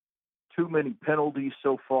 2. Too many penalties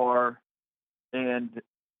so far, and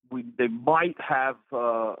they might have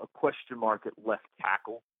a question mark at left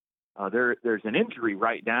tackle. There's an injury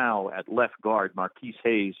right now at left guard. Marquise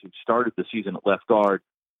Hayes, who started the season at left guard,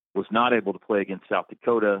 was not able to play against South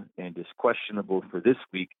Dakota and is questionable for this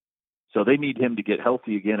week. So they need him to get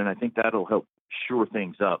healthy again, and I think that'll help shore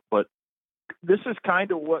things up. But this is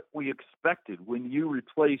kind of what we expected when you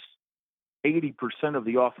replace 80% of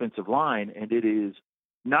the offensive line, and it is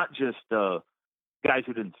not just guys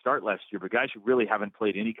who didn't start last year, but guys who really haven't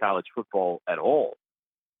played any college football at all,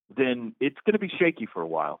 then it's going to be shaky for a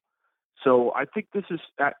while. So I think this is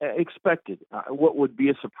expected. What would be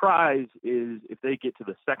a surprise is if they get to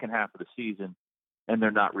the second half of the season and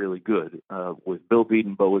they're not really good, with Bill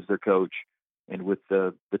Bedenbaugh as their coach and with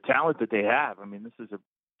the talent that they have. This is a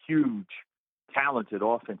huge, talented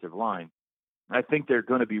offensive line. I think they're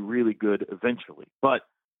going to be really good eventually, but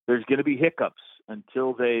there's going to be hiccups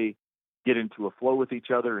until they get into a flow with each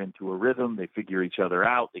other, into a rhythm. They figure each other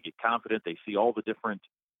out. They get confident. They see all the different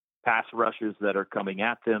pass rushes that are coming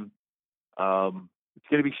at them. It's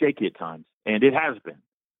going to be shaky at times, and it has been.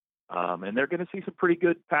 And they're going to see some pretty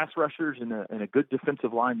good pass rushers and a good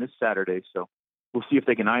defensive line this Saturday. So we'll see if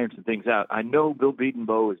they can iron some things out. I know Bill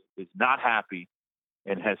Bedenbaugh is not happy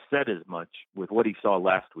and has said as much with what he saw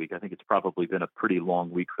last week. I think it's probably been a pretty long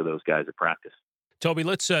week for those guys at practice. Toby,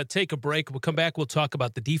 let's take a break. We'll come back. We'll talk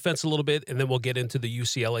about the defense a little bit, and then we'll get into the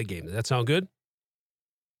UCLA game. Does that sound good?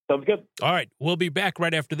 Sounds good. All right. We'll be back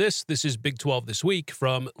right after this. This is Big 12 This Week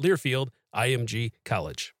from Learfield IMG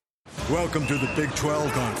College. Welcome to the Big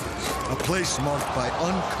 12 Conference, a place marked by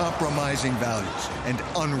uncompromising values and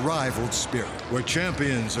unrivaled spirit, where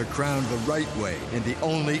champions are crowned the right way in the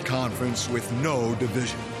only conference with no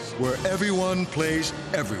divisions, where everyone plays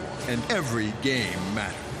everyone and every game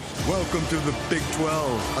matters. Welcome to the Big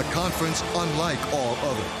 12, a conference unlike all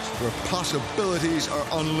others, where possibilities are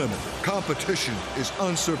unlimited, competition is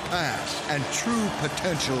unsurpassed, and true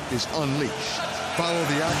potential is unleashed. Follow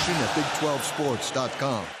the action at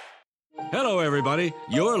Big12Sports.com. Hello, everybody.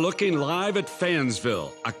 You're looking live at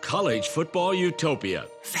Fansville, a college football utopia.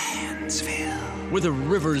 Fansville. Where the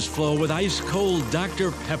rivers flow with ice-cold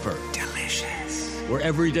Dr. Pepper. Delicious. Where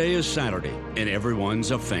every day is Saturday, and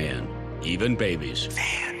everyone's a fan, even babies.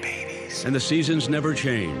 Fan babies. And the seasons never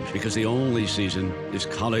change, because the only season is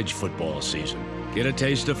college football season. Get a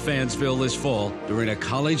taste of Fansville this fall during a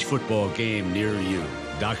college football game near you.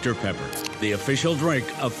 Dr. Pepper, the official drink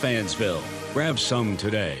of Fansville. Grab some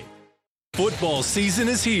today. Football season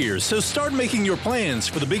is here, so start making your plans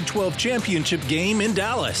for the Big 12 Championship game in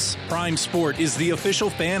Dallas. Prime Sport is the official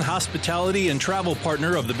fan hospitality and travel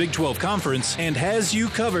partner of the Big 12 Conference and has you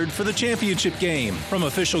covered for the championship game. From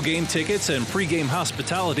official game tickets and pregame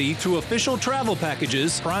hospitality to official travel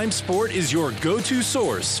packages, Prime Sport is your go-to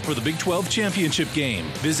source for the Big 12 Championship game.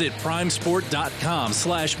 Visit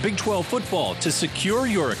primesport.com/Big 12 football to secure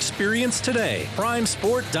your experience today.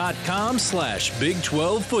 primesport.com/Big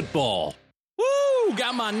 12 football. Woo!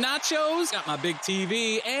 Got my nachos, got my big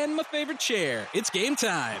TV, and my favorite chair. It's game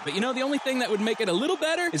time. But you know, the only thing that would make it a little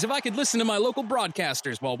better is if I could listen to my local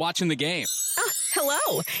broadcasters while watching the game.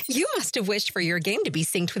 Hello. You must have wished for your game to be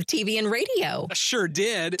synced with TV and radio. I sure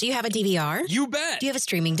did. Do you have a DVR? You bet. Do you have a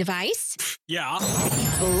streaming device? Yeah.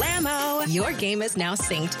 Blammo! Your game is now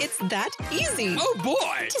synced. It's that easy. Oh,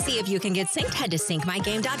 boy. To see if you can get synced, head to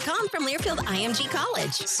syncmygame.com from Learfield IMG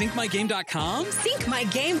College. Syncmygame.com?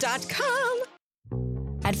 Syncmygame.com.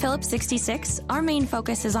 At Phillips 66, our main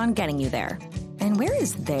focus is on getting you there. And where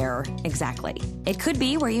is there exactly? It could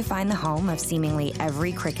be where you find the home of seemingly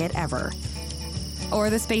every cricket ever.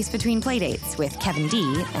 Or the space between playdates with Kevin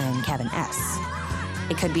D and Kevin S.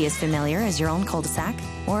 It could be as familiar as your own cul-de-sac,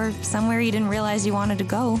 or somewhere you didn't realize you wanted to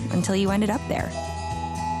go until you ended up there.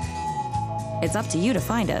 It's up to you to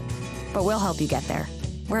find it, but we'll help you get there.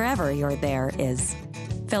 Wherever your there is.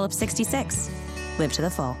 Phillips 66. Live to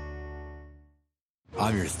the full.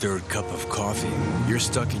 I'm your third cup of coffee. You're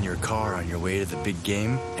stuck in your car on your way to the big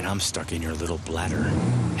game, and I'm stuck in your little bladder.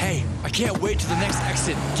 Hey, I can't wait to the next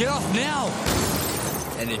exit. Get off now!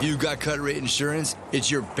 And if you got cut rate insurance, it's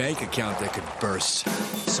your bank account that could burst.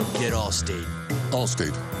 So get Allstate.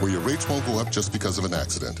 Allstate, where your rates won't go up just because of an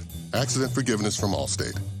accident. Accident forgiveness from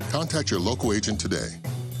Allstate. Contact your local agent today.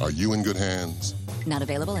 Are you in good hands? Not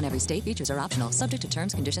available in every state. Features are optional, subject to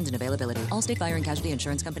terms, conditions, and availability. Allstate Fire and Casualty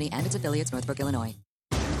Insurance Company and its affiliates, Northbrook, Illinois.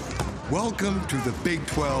 Welcome to the Big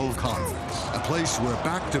 12 Conference, a place where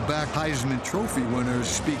back-to-back Heisman Trophy winners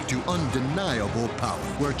speak to undeniable power,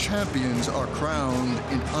 where champions are crowned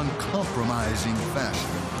in uncompromising fashion,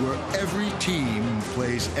 where every team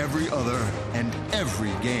plays every other and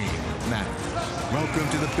every game matters. Welcome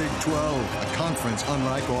to the Big 12, a conference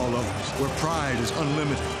unlike all others, where pride is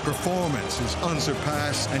unlimited, performance is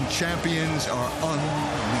unsurpassed, and champions are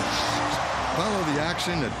unleashed. Follow the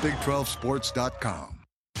action at Big12Sports.com.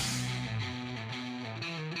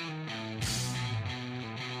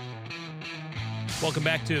 Welcome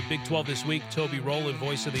back to Big 12 This Week. Toby Rowland,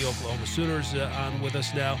 voice of the Oklahoma Sooners, on with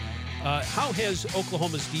us now. How has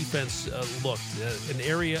Oklahoma's defense looked? An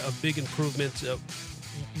area of big improvement.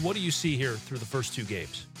 What do you see here through the first two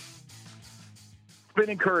games? It's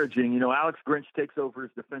been encouraging. You know, Alex Grinch takes over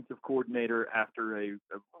as defensive coordinator after a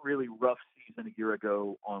really rough season a year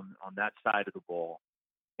ago on that side of the ball.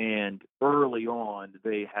 And early on,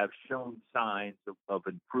 they have shown signs of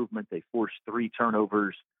improvement. They forced 3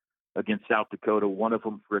 turnovers against South Dakota, one of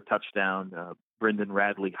them for a touchdown. Brendan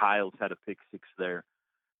Radley-Hiles had a pick 6 there.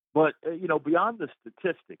 But, you know, beyond the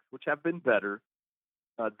statistics, which have been better,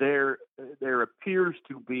 there appears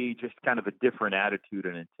to be just kind of a different attitude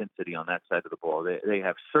and intensity on that side of the ball. They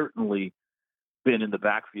have certainly been in the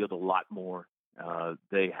backfield a lot more.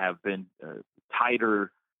 They have been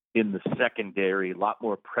tighter in the secondary, a lot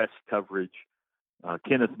more press coverage.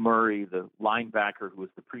 Kenneth Murray, the linebacker who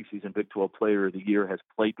was the preseason Big 12 Player of the Year, has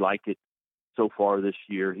played like it so far this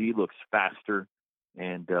year. He looks faster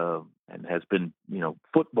and has been, you know,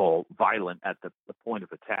 football violent at the point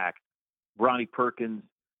of attack. Ronnie Perkins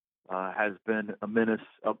has been a menace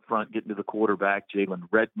up front, getting to the quarterback. Jalen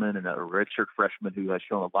Redmond, and a redshirt freshman who has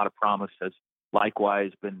shown a lot of promise, has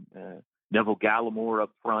likewise been. Neville Gallimore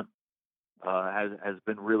up front has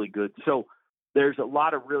been really good. So there's a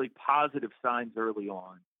lot of really positive signs early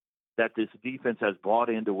on that this defense has bought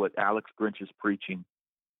into what Alex Grinch is preaching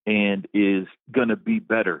and is going to be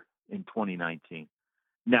better in 2019.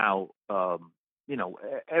 Now, you know,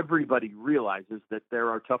 everybody realizes that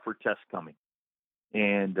there are tougher tests coming,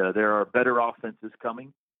 and there are better offenses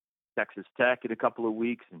coming. Texas Tech in a couple of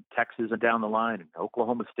weeks, and Texas down the line, and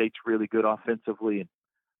Oklahoma State's really good offensively, and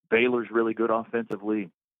Baylor's really good offensively.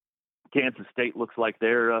 Kansas State looks like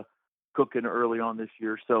they're cooking early on this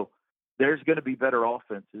year. So there's going to be better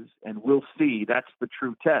offenses, and we'll see. That's the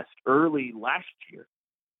true test. Early last year,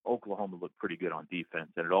 Oklahoma looked pretty good on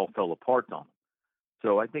defense, and it all fell apart on them.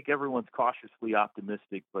 So I think everyone's cautiously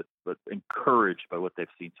optimistic, but encouraged by what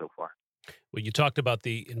they've seen so far. Well, you talked about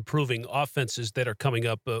the improving offenses that are coming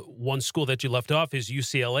up. One school that you left off is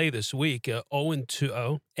UCLA this week,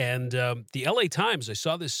 0-2. And the LA Times, I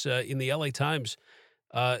saw this in the LA Times,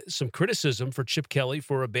 some criticism for Chip Kelly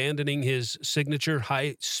for abandoning his signature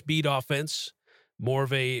high-speed offense, more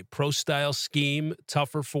of a pro-style scheme,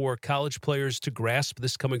 tougher for college players to grasp,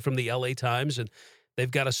 this coming from the LA Times. And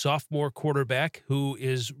they've got a sophomore quarterback who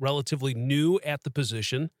is relatively new at the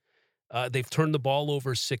position. They've turned the ball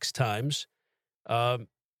over 6 times.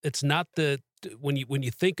 It's not when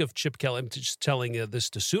you think of Chip Kelly, I'm just telling this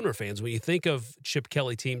to Sooner fans, when you think of Chip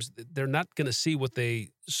Kelly teams, they're not going to see what they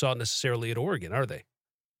saw necessarily at Oregon, are they?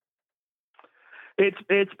 It's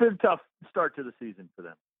been a tough start to the season for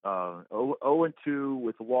them. 0-2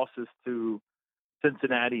 with losses to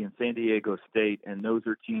Cincinnati and San Diego State, and those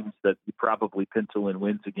are teams that you probably pencil in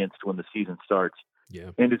wins against when the season starts.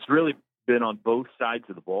 Yeah. And it's really been on both sides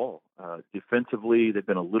of the ball. Defensively, they've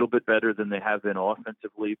been a little bit better than they have been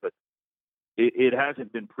offensively, but it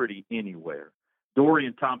hasn't been pretty anywhere.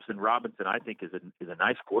 Dorian Thompson-Robinson, I think, is a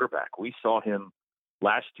nice quarterback. We saw him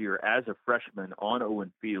last year as a freshman on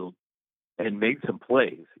Owen Field and made some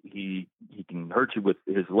plays. He can hurt you with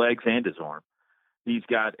his legs and his arm. He's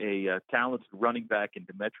got a talented running back in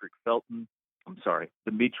Demetric Felton,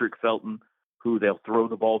 who they'll throw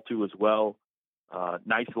the ball to as well.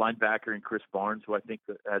 Nice linebacker in Chris Barnes, who I think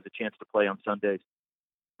has a chance to play on Sundays.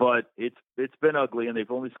 But it's been ugly, and they've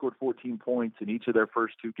only scored 14 points in each of their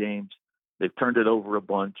first 2 games. They've turned it over a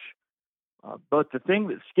bunch. But the thing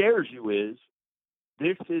that scares you is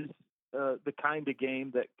this is the kind of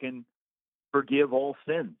game that can forgive all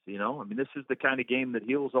sins, you know? I mean, this is the kind of game that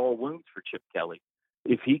heals all wounds for Chip Kelly.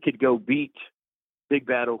 If he could go beat Big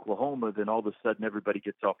Bad Oklahoma, then all of a sudden everybody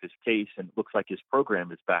gets off his case and it looks like his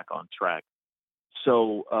program is back on track.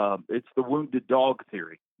 So it's the wounded dog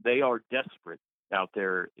theory. They are desperate out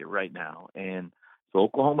there right now. And so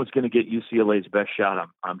Oklahoma's going to get UCLA's best shot,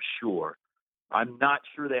 I'm sure. I'm not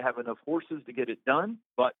sure they have enough horses to get it done,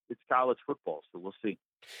 but it's college football, so we'll see.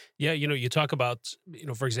 Yeah, you talk about,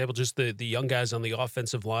 for example, just the young guys on the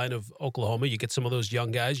offensive line of Oklahoma. You get some of those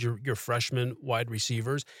young guys, your freshman wide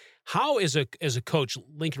receivers. How, as a coach,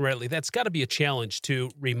 Lincoln Riley, that's got to be a challenge to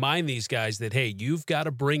remind these guys that, hey, you've got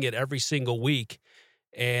to bring it every single week,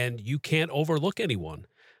 and you can't overlook anyone.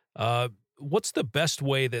 What's the best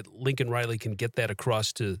way that Lincoln Riley can get that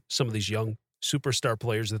across to some of these young superstar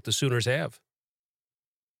players that the Sooners have?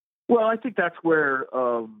 Well, I think that's where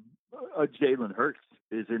Jalen Hurts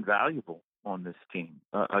is invaluable on this team.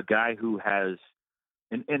 A guy who has,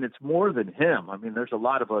 and it's more than him. I mean, there's a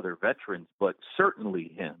lot of other veterans, but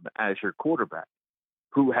certainly him as your quarterback,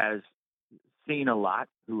 who has seen a lot,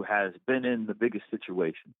 who has been in the biggest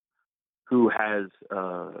situation, who has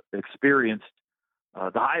experienced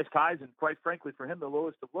the highest highs and, quite frankly, for him, the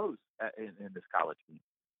lowest of lows in this college game.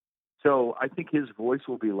 So I think his voice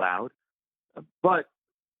will be loud. But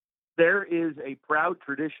there is a proud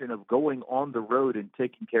tradition of going on the road and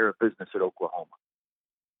taking care of business at Oklahoma.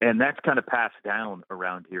 And that's kind of passed down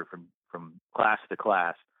around here from class to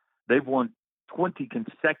class. They've won 20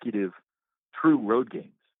 consecutive true road games,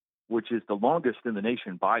 which is the longest in the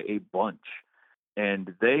nation by a bunch.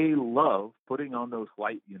 And they love putting on those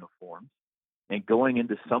white uniforms and going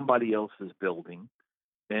into somebody else's building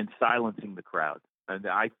and silencing the crowd. And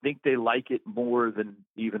I think they like it more than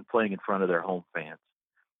even playing in front of their home fans.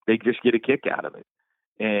 They just get a kick out of it.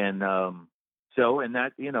 And and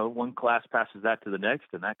that, one class passes that to the next,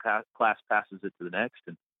 and that class passes it to the next,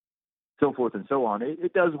 and so forth and so on.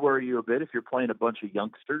 It does worry you a bit if you're playing a bunch of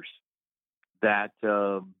youngsters that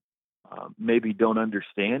maybe don't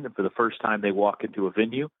understand, and for the first time they walk into a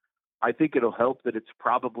venue. I think it'll help that it's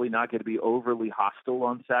probably not going to be overly hostile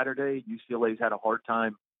on Saturday. UCLA's had a hard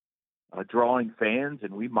time drawing fans,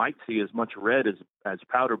 and we might see as much red as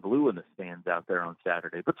powder blue in the stands out there on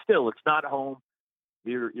Saturday. But still, it's not home.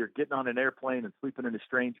 You're getting on an airplane and sleeping in a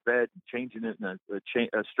strange bed and changing it in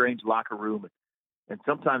a strange locker room. And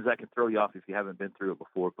sometimes that can throw you off if you haven't been through it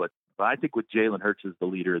before. But I think with Jalen Hurts as the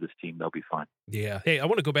leader of this team, they'll be fine. Yeah. Hey, I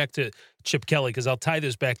want to go back to Chip Kelly because I'll tie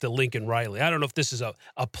this back to Lincoln Riley. I don't know if this is a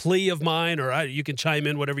plea of mine or you can chime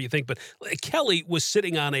in, whatever you think. But Kelly was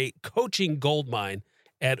sitting on a coaching goldmine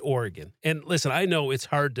at Oregon. And listen, I know it's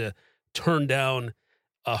hard to turn down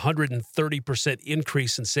 130%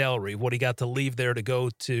 increase in salary, what he got to leave there to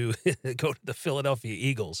go to the Philadelphia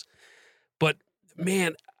Eagles. But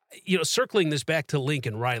man, circling this back to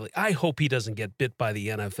Lincoln Riley, I hope he doesn't get bit by the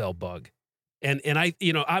NFL bug. And I,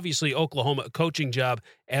 obviously Oklahoma, coaching job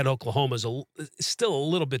at Oklahoma is still a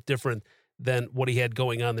little bit different than what he had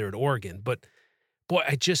going on there at Oregon. But boy,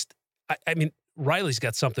 I mean, Riley's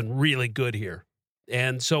got something really good here.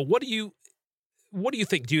 And so what do you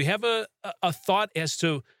think? Do you have a thought as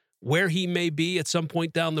to where he may be at some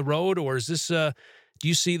point down the road? Or is this, do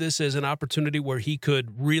you see this as an opportunity where he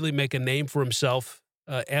could really make a name for himself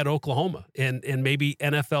at Oklahoma, and maybe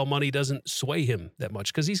NFL money doesn't sway him that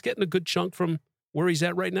much because he's getting a good chunk from where he's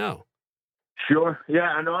at right now. Sure. Yeah,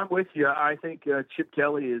 I know. I'm with you. I think Chip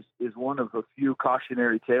Kelly is one of a few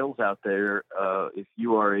cautionary tales out there. If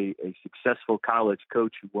you are a successful college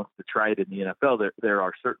coach who wants to try it in the NFL, there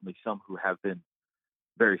are certainly some who have been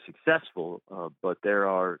very successful, but there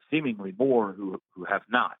are seemingly more who have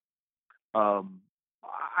not.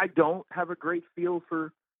 I don't have a great feel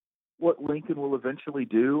for what Lincoln will eventually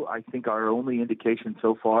do. I think our only indication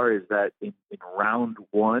so far is that in round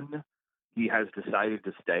one, he has decided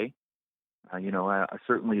to stay.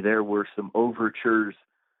 Certainly there were some overtures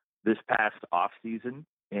this past offseason,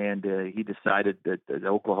 and he decided that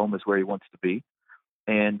Oklahoma is where he wants to be.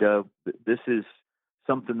 And this is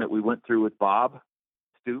something that we went through with Bob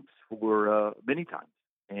Stoops for many times.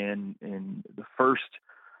 And the first,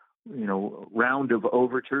 round of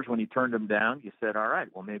overtures, when he turned them down, you said, all right,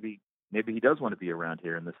 well, maybe he does want to be around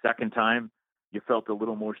here. And the second time you felt a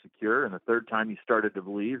little more secure. And the third time you started to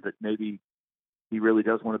believe that maybe he really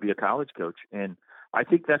does want to be a college coach. And I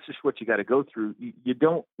think that's just what you got to go through. You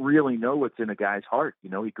don't really know what's in a guy's heart. He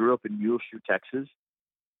grew up in Muleshoe, Texas,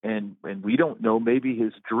 and we don't know. Maybe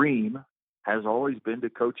his dream has always been to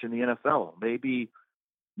coach in the NFL. Maybe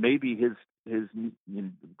his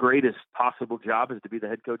greatest possible job is to be the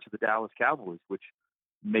head coach of the Dallas Cowboys, which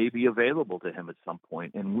may be available to him at some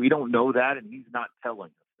point. And we don't know that, and he's not telling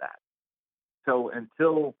us that. So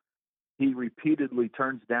until he repeatedly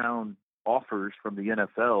turns down offers from the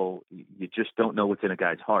NFL, you just don't know what's in a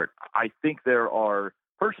guy's heart. I think there are,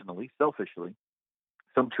 personally, selfishly,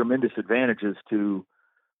 some tremendous advantages to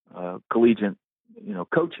collegiate,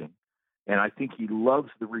 coaching. And I think he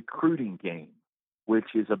loves the recruiting game,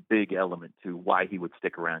 which is a big element to why he would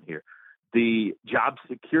stick around here. The job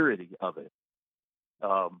security of it,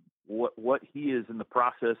 what he is in the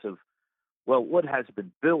process of, what has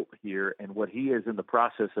been built here and what he is in the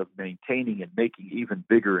process of maintaining and making even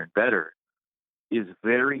bigger and better is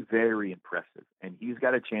very, very impressive. And he's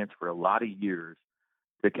got a chance for a lot of years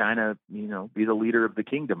to kind of, be the leader of the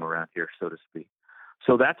kingdom around here, so to speak.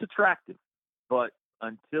 So that's attractive. But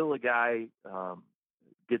until a guy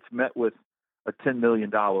gets met with a $10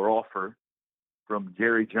 million offer from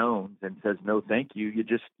Jerry Jones and says, no, thank you,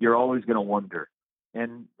 you're always going to wonder.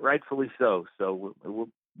 And rightfully so. So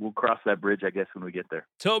we'll cross that bridge, I guess, when we get there.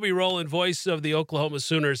 Toby Rowland, voice of the Oklahoma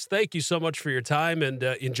Sooners, thank you so much for your time, and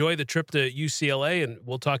enjoy the trip to UCLA, and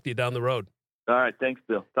we'll talk to you down the road. All right. Thanks,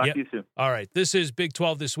 Bill. Talk to you soon. All right. This is Big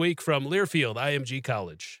 12 This Week from Learfield IMG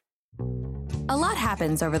College. A lot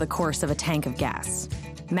happens over the course of a tank of gas.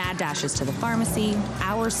 Mad dashes to the pharmacy,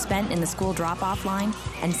 hours spent in the school drop-off line,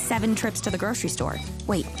 and 7 trips to the grocery store.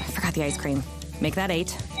 Wait, I forgot the ice cream. Make that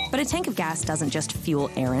 8. But a tank of gas doesn't just fuel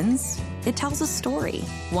errands. It tells a story.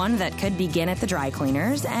 One that could begin at the dry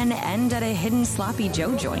cleaners and end at a hidden Sloppy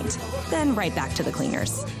Joe joint. Then right back to the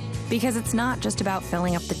cleaners. Because it's not just about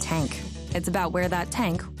filling up the tank. It's about where that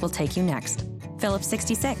tank will take you next. Phillips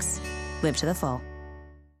 66. Live to the full.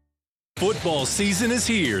 Football season is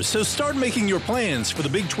here, so start making your plans for the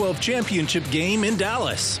Big 12 Championship game in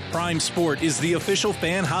Dallas. Prime Sport is the official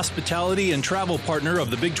fan hospitality and travel partner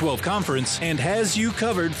of the Big 12 Conference and has you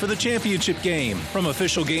covered for the championship game. From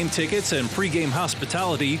official game tickets and pregame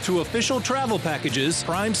hospitality to official travel packages,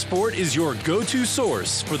 Prime Sport is your go-to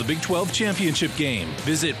source for the Big 12 Championship game.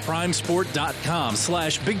 Visit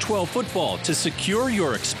primesport.com/Big 12 football to secure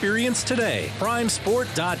your experience today.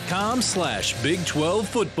 primesport.com/Big 12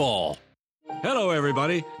 football. Hello,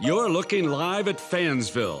 everybody. You're looking live at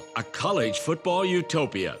Fansville, a college football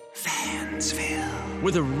utopia. Fansville.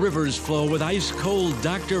 Where the rivers flow with ice-cold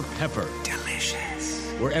Dr. Pepper.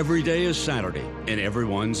 Delicious. Where every day is Saturday and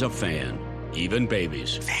everyone's a fan, even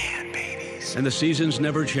babies. Fan babies. And the seasons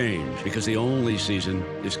never change because the only season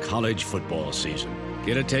is college football season.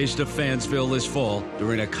 Get a taste of Fansville this fall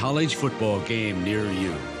during a college football game near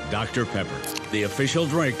you. Dr. Pepper, the official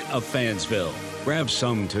drink of Fansville. Grab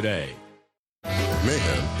some today.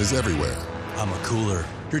 Mayhem is everywhere. I'm a cooler.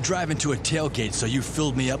 You're driving to a tailgate, so you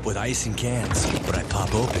filled me up with ice and cans. But I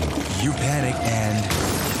pop open, you panic, and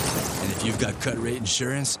if you've got cut rate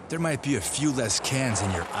insurance, there might be a few less cans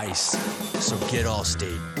in your ice. So get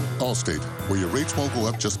Allstate. Allstate, where your rates won't go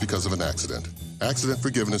up just because of an accident. Accident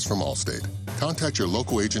forgiveness from Allstate. Contact your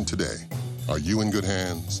local agent today. Are you in good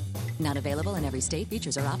hands? Not available in every state.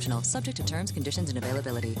 Features are optional. Subject to terms, conditions, and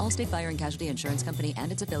availability. Allstate Fire and Casualty Insurance Company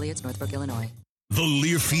and its affiliates, Northbrook, Illinois. The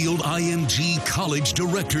Learfield IMG College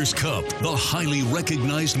Directors Cup, the highly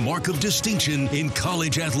recognized mark of distinction in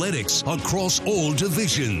college athletics across all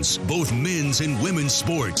divisions, both men's and women's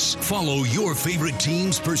sports. Follow your favorite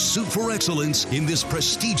team's pursuit for excellence in this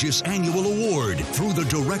prestigious annual award through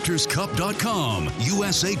thedirectorscup.com,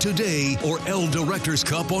 USA Today, or L Directors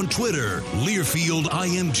Cup on Twitter. Learfield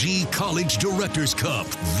IMG College Directors Cup,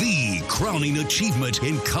 the crowning achievement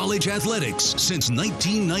in college athletics since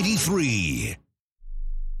 1993.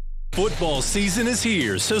 Football season is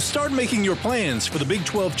here, so start making your plans for the Big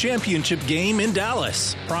 12 Championship game in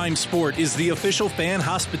Dallas. Prime Sport is the official fan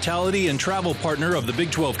hospitality and travel partner of the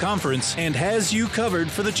Big 12 Conference and has you covered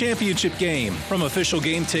for the championship game. From official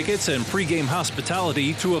game tickets and pregame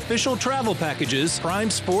hospitality to official travel packages, Prime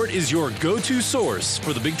Sport is your go-to source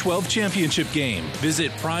for the Big 12 Championship game.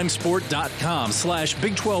 Visit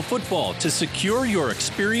primesport.com/Big 12 football to secure your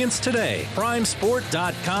experience today.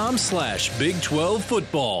 primesport.com/Big 12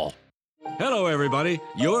 football. Hello, everybody.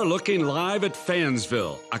 You're looking live at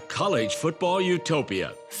Fansville, a college football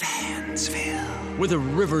utopia. Fansville. Where the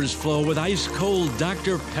rivers flow with ice-cold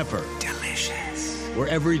Dr. Pepper. Delicious. Where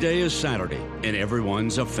every day is Saturday and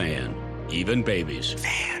everyone's a fan, even babies.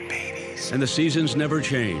 Fan babies. And the seasons never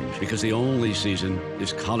change because the only season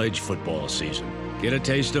is college football season. Get a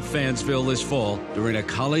taste of Fansville this fall during a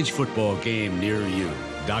college football game near you.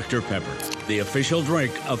 Dr. Pepper, the official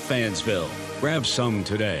drink of Fansville. Grab some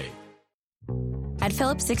today. At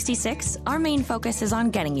Phillips 66, our main focus is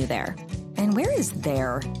on getting you there. And where is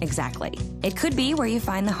there exactly? It could be where you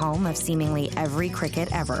find the home of seemingly every cricket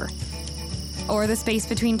ever. Or the space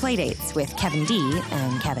between playdates with Kevin D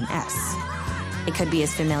and Kevin S. It could be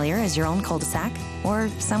as familiar as your own cul-de-sac,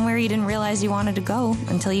 or somewhere you didn't realize you wanted to go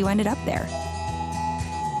until you ended up there.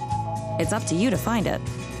 It's up to you to find it,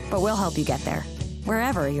 but we'll help you get there,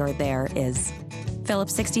 wherever your there is.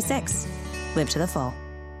 Phillips 66. Live to the full.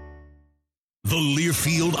 The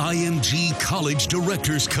Learfield IMG College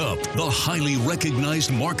Directors Cup, the highly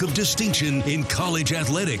recognized mark of distinction in college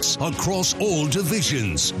athletics across all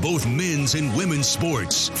divisions, both men's and women's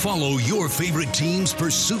sports. Follow your favorite team's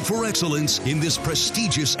pursuit for excellence in this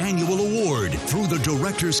prestigious annual award through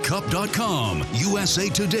thedirectorscup.com, USA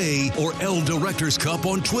Today, or L Directors Cup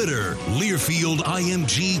on Twitter. Learfield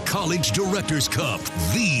IMG College Directors Cup,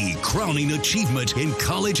 the crowning achievement in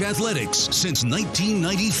college athletics since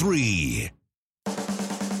 1993.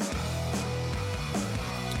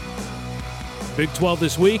 Big 12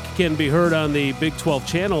 This Week can be heard on the Big 12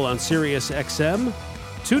 channel on Sirius XM.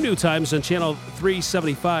 2 new times on channel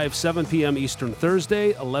 375, 7 p.m. Eastern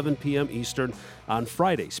Thursday, 11 p.m. Eastern on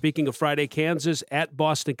Friday. Speaking of Friday, Kansas at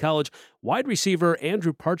Boston College, wide receiver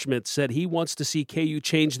Andrew Parchment said he wants to see KU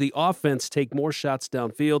change the offense, take more shots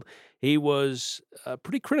downfield. He was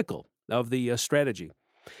pretty critical of the strategy.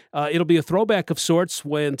 It'll be a throwback of sorts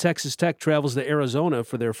when Texas Tech travels to Arizona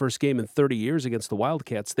for their first game in 30 years against the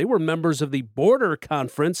Wildcats. They were members of the Border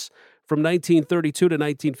Conference from 1932 to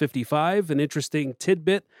 1955. An interesting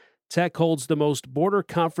tidbit, Tech holds the most Border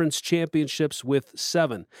Conference championships with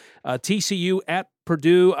 7. TCU at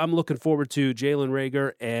Purdue, I'm looking forward to Jalen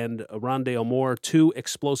Reagor and Rondale Moore, 2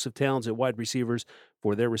 explosive talents at wide receivers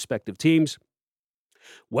for their respective teams.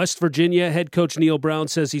 West Virginia head coach Neil Brown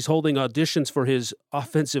says he's holding auditions for his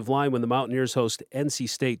offensive line when the Mountaineers host NC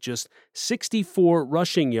State. Just 64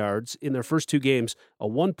 rushing yards in their first 2 games, a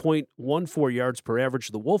 1.14 yards per average.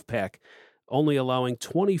 The Wolfpack only allowing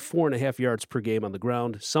 24.5 yards per game on the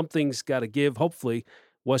ground. Something's got to give. Hopefully,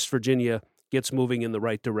 West Virginia gets moving in the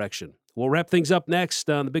right direction. We'll wrap things up next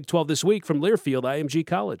on the Big 12 This Week from Learfield IMG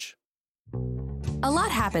College. A lot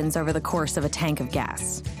happens over the course of a tank of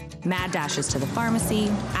gas. Mad dashes to the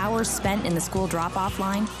pharmacy, hours spent in the school drop-off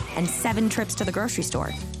line, and 7 trips to the grocery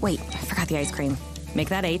store. Wait, I forgot the ice cream. Make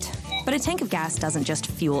that 8. But a tank of gas doesn't just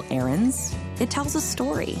fuel errands. It tells a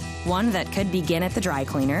story. One that could begin at the dry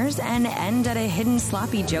cleaners and end at a hidden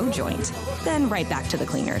Sloppy Joe joint. Then right back to the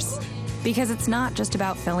cleaners. Because it's not just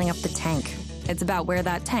about filling up the tank. It's about where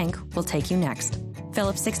that tank will take you next.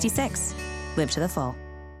 Phillips 66. Live to the full.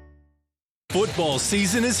 Football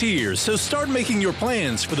season is here, so start making your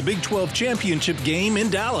plans for the Big 12 Championship game in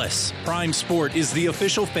Dallas. Prime Sport is the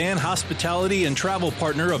official fan hospitality and travel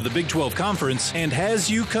partner of the Big 12 Conference and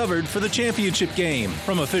has you covered for the championship game.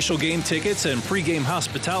 From official game tickets and pregame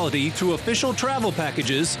hospitality to official travel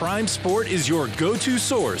packages, Prime Sport is your go-to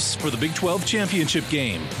source for the Big 12 Championship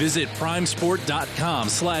game. Visit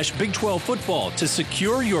primesport.com/Big 12 football to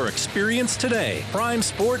secure your experience today.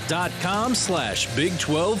 primesport.com/Big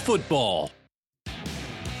 12 football.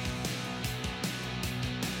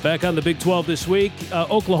 Back on the Big 12 this week,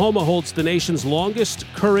 Oklahoma holds the nation's longest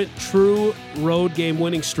current true road game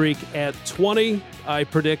winning streak at 20. I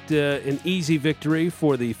predict an easy victory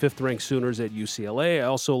for the 5th-ranked Sooners at UCLA. I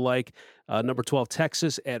also like number 12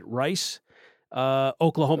 Texas at Rice.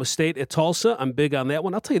 Oklahoma State at Tulsa. I'm big on that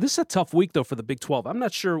one. I'll tell you, this is a tough week, though, for the Big 12. I'm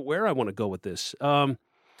not sure where I want to go with this.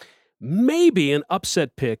 Maybe an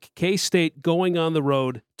upset pick, K-State going on the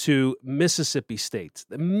road to Mississippi State.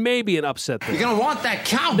 Maybe an upset pick. You're going to want that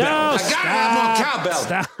cowbell. No, I got to have more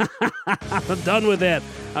cowbell. Stop. I'm done with that.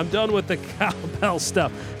 I'm done with the cowbell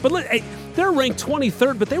stuff. But hey, they're ranked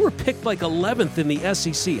 23rd, but they were picked like 11th in the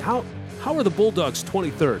SEC. How are the Bulldogs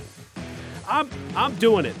 23rd? I'm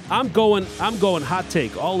doing it. I'm going hot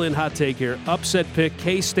take, all in hot take here. Upset pick,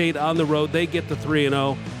 K-State on the road. They get the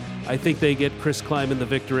 3-0. I think they get Chris Kleiman the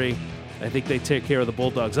victory. I think they take care of the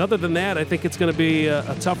Bulldogs. Other than that, I think it's going to be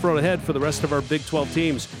a tough road ahead for the rest of our Big 12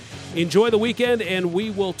 teams. Enjoy the weekend, and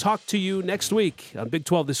we will talk to you next week on Big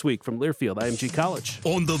 12 This Week from Learfield IMG College.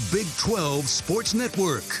 On the Big 12 Sports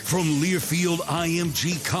Network from Learfield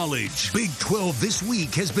IMG College. Big 12 This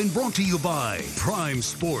Week has been brought to you by Prime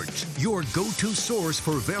Sport, your go-to source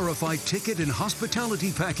for verified ticket and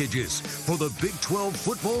hospitality packages for the Big 12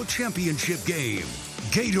 Football Championship game.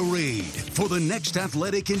 Gatorade. For the next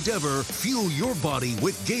athletic endeavor, fuel your body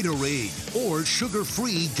with Gatorade or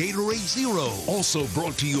sugar-free Gatorade Zero. Also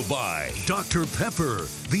brought to you by Dr. Pepper,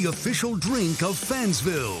 the official drink of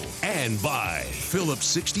Fansville. And by Phillips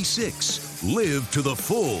 66. Live to the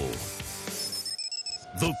full.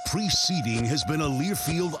 The preceding has been a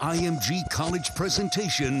Learfield IMG College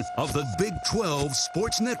presentation of the Big 12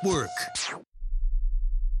 Sports Network.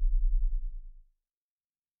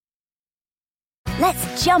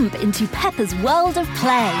 Let's jump into Peppa's world of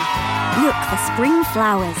play. Look for spring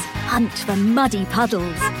flowers, hunt for muddy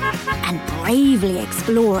puddles, and bravely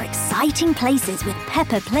explore exciting places with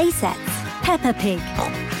Peppa playsets. Peppa Pig,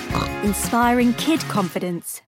 inspiring kid confidence.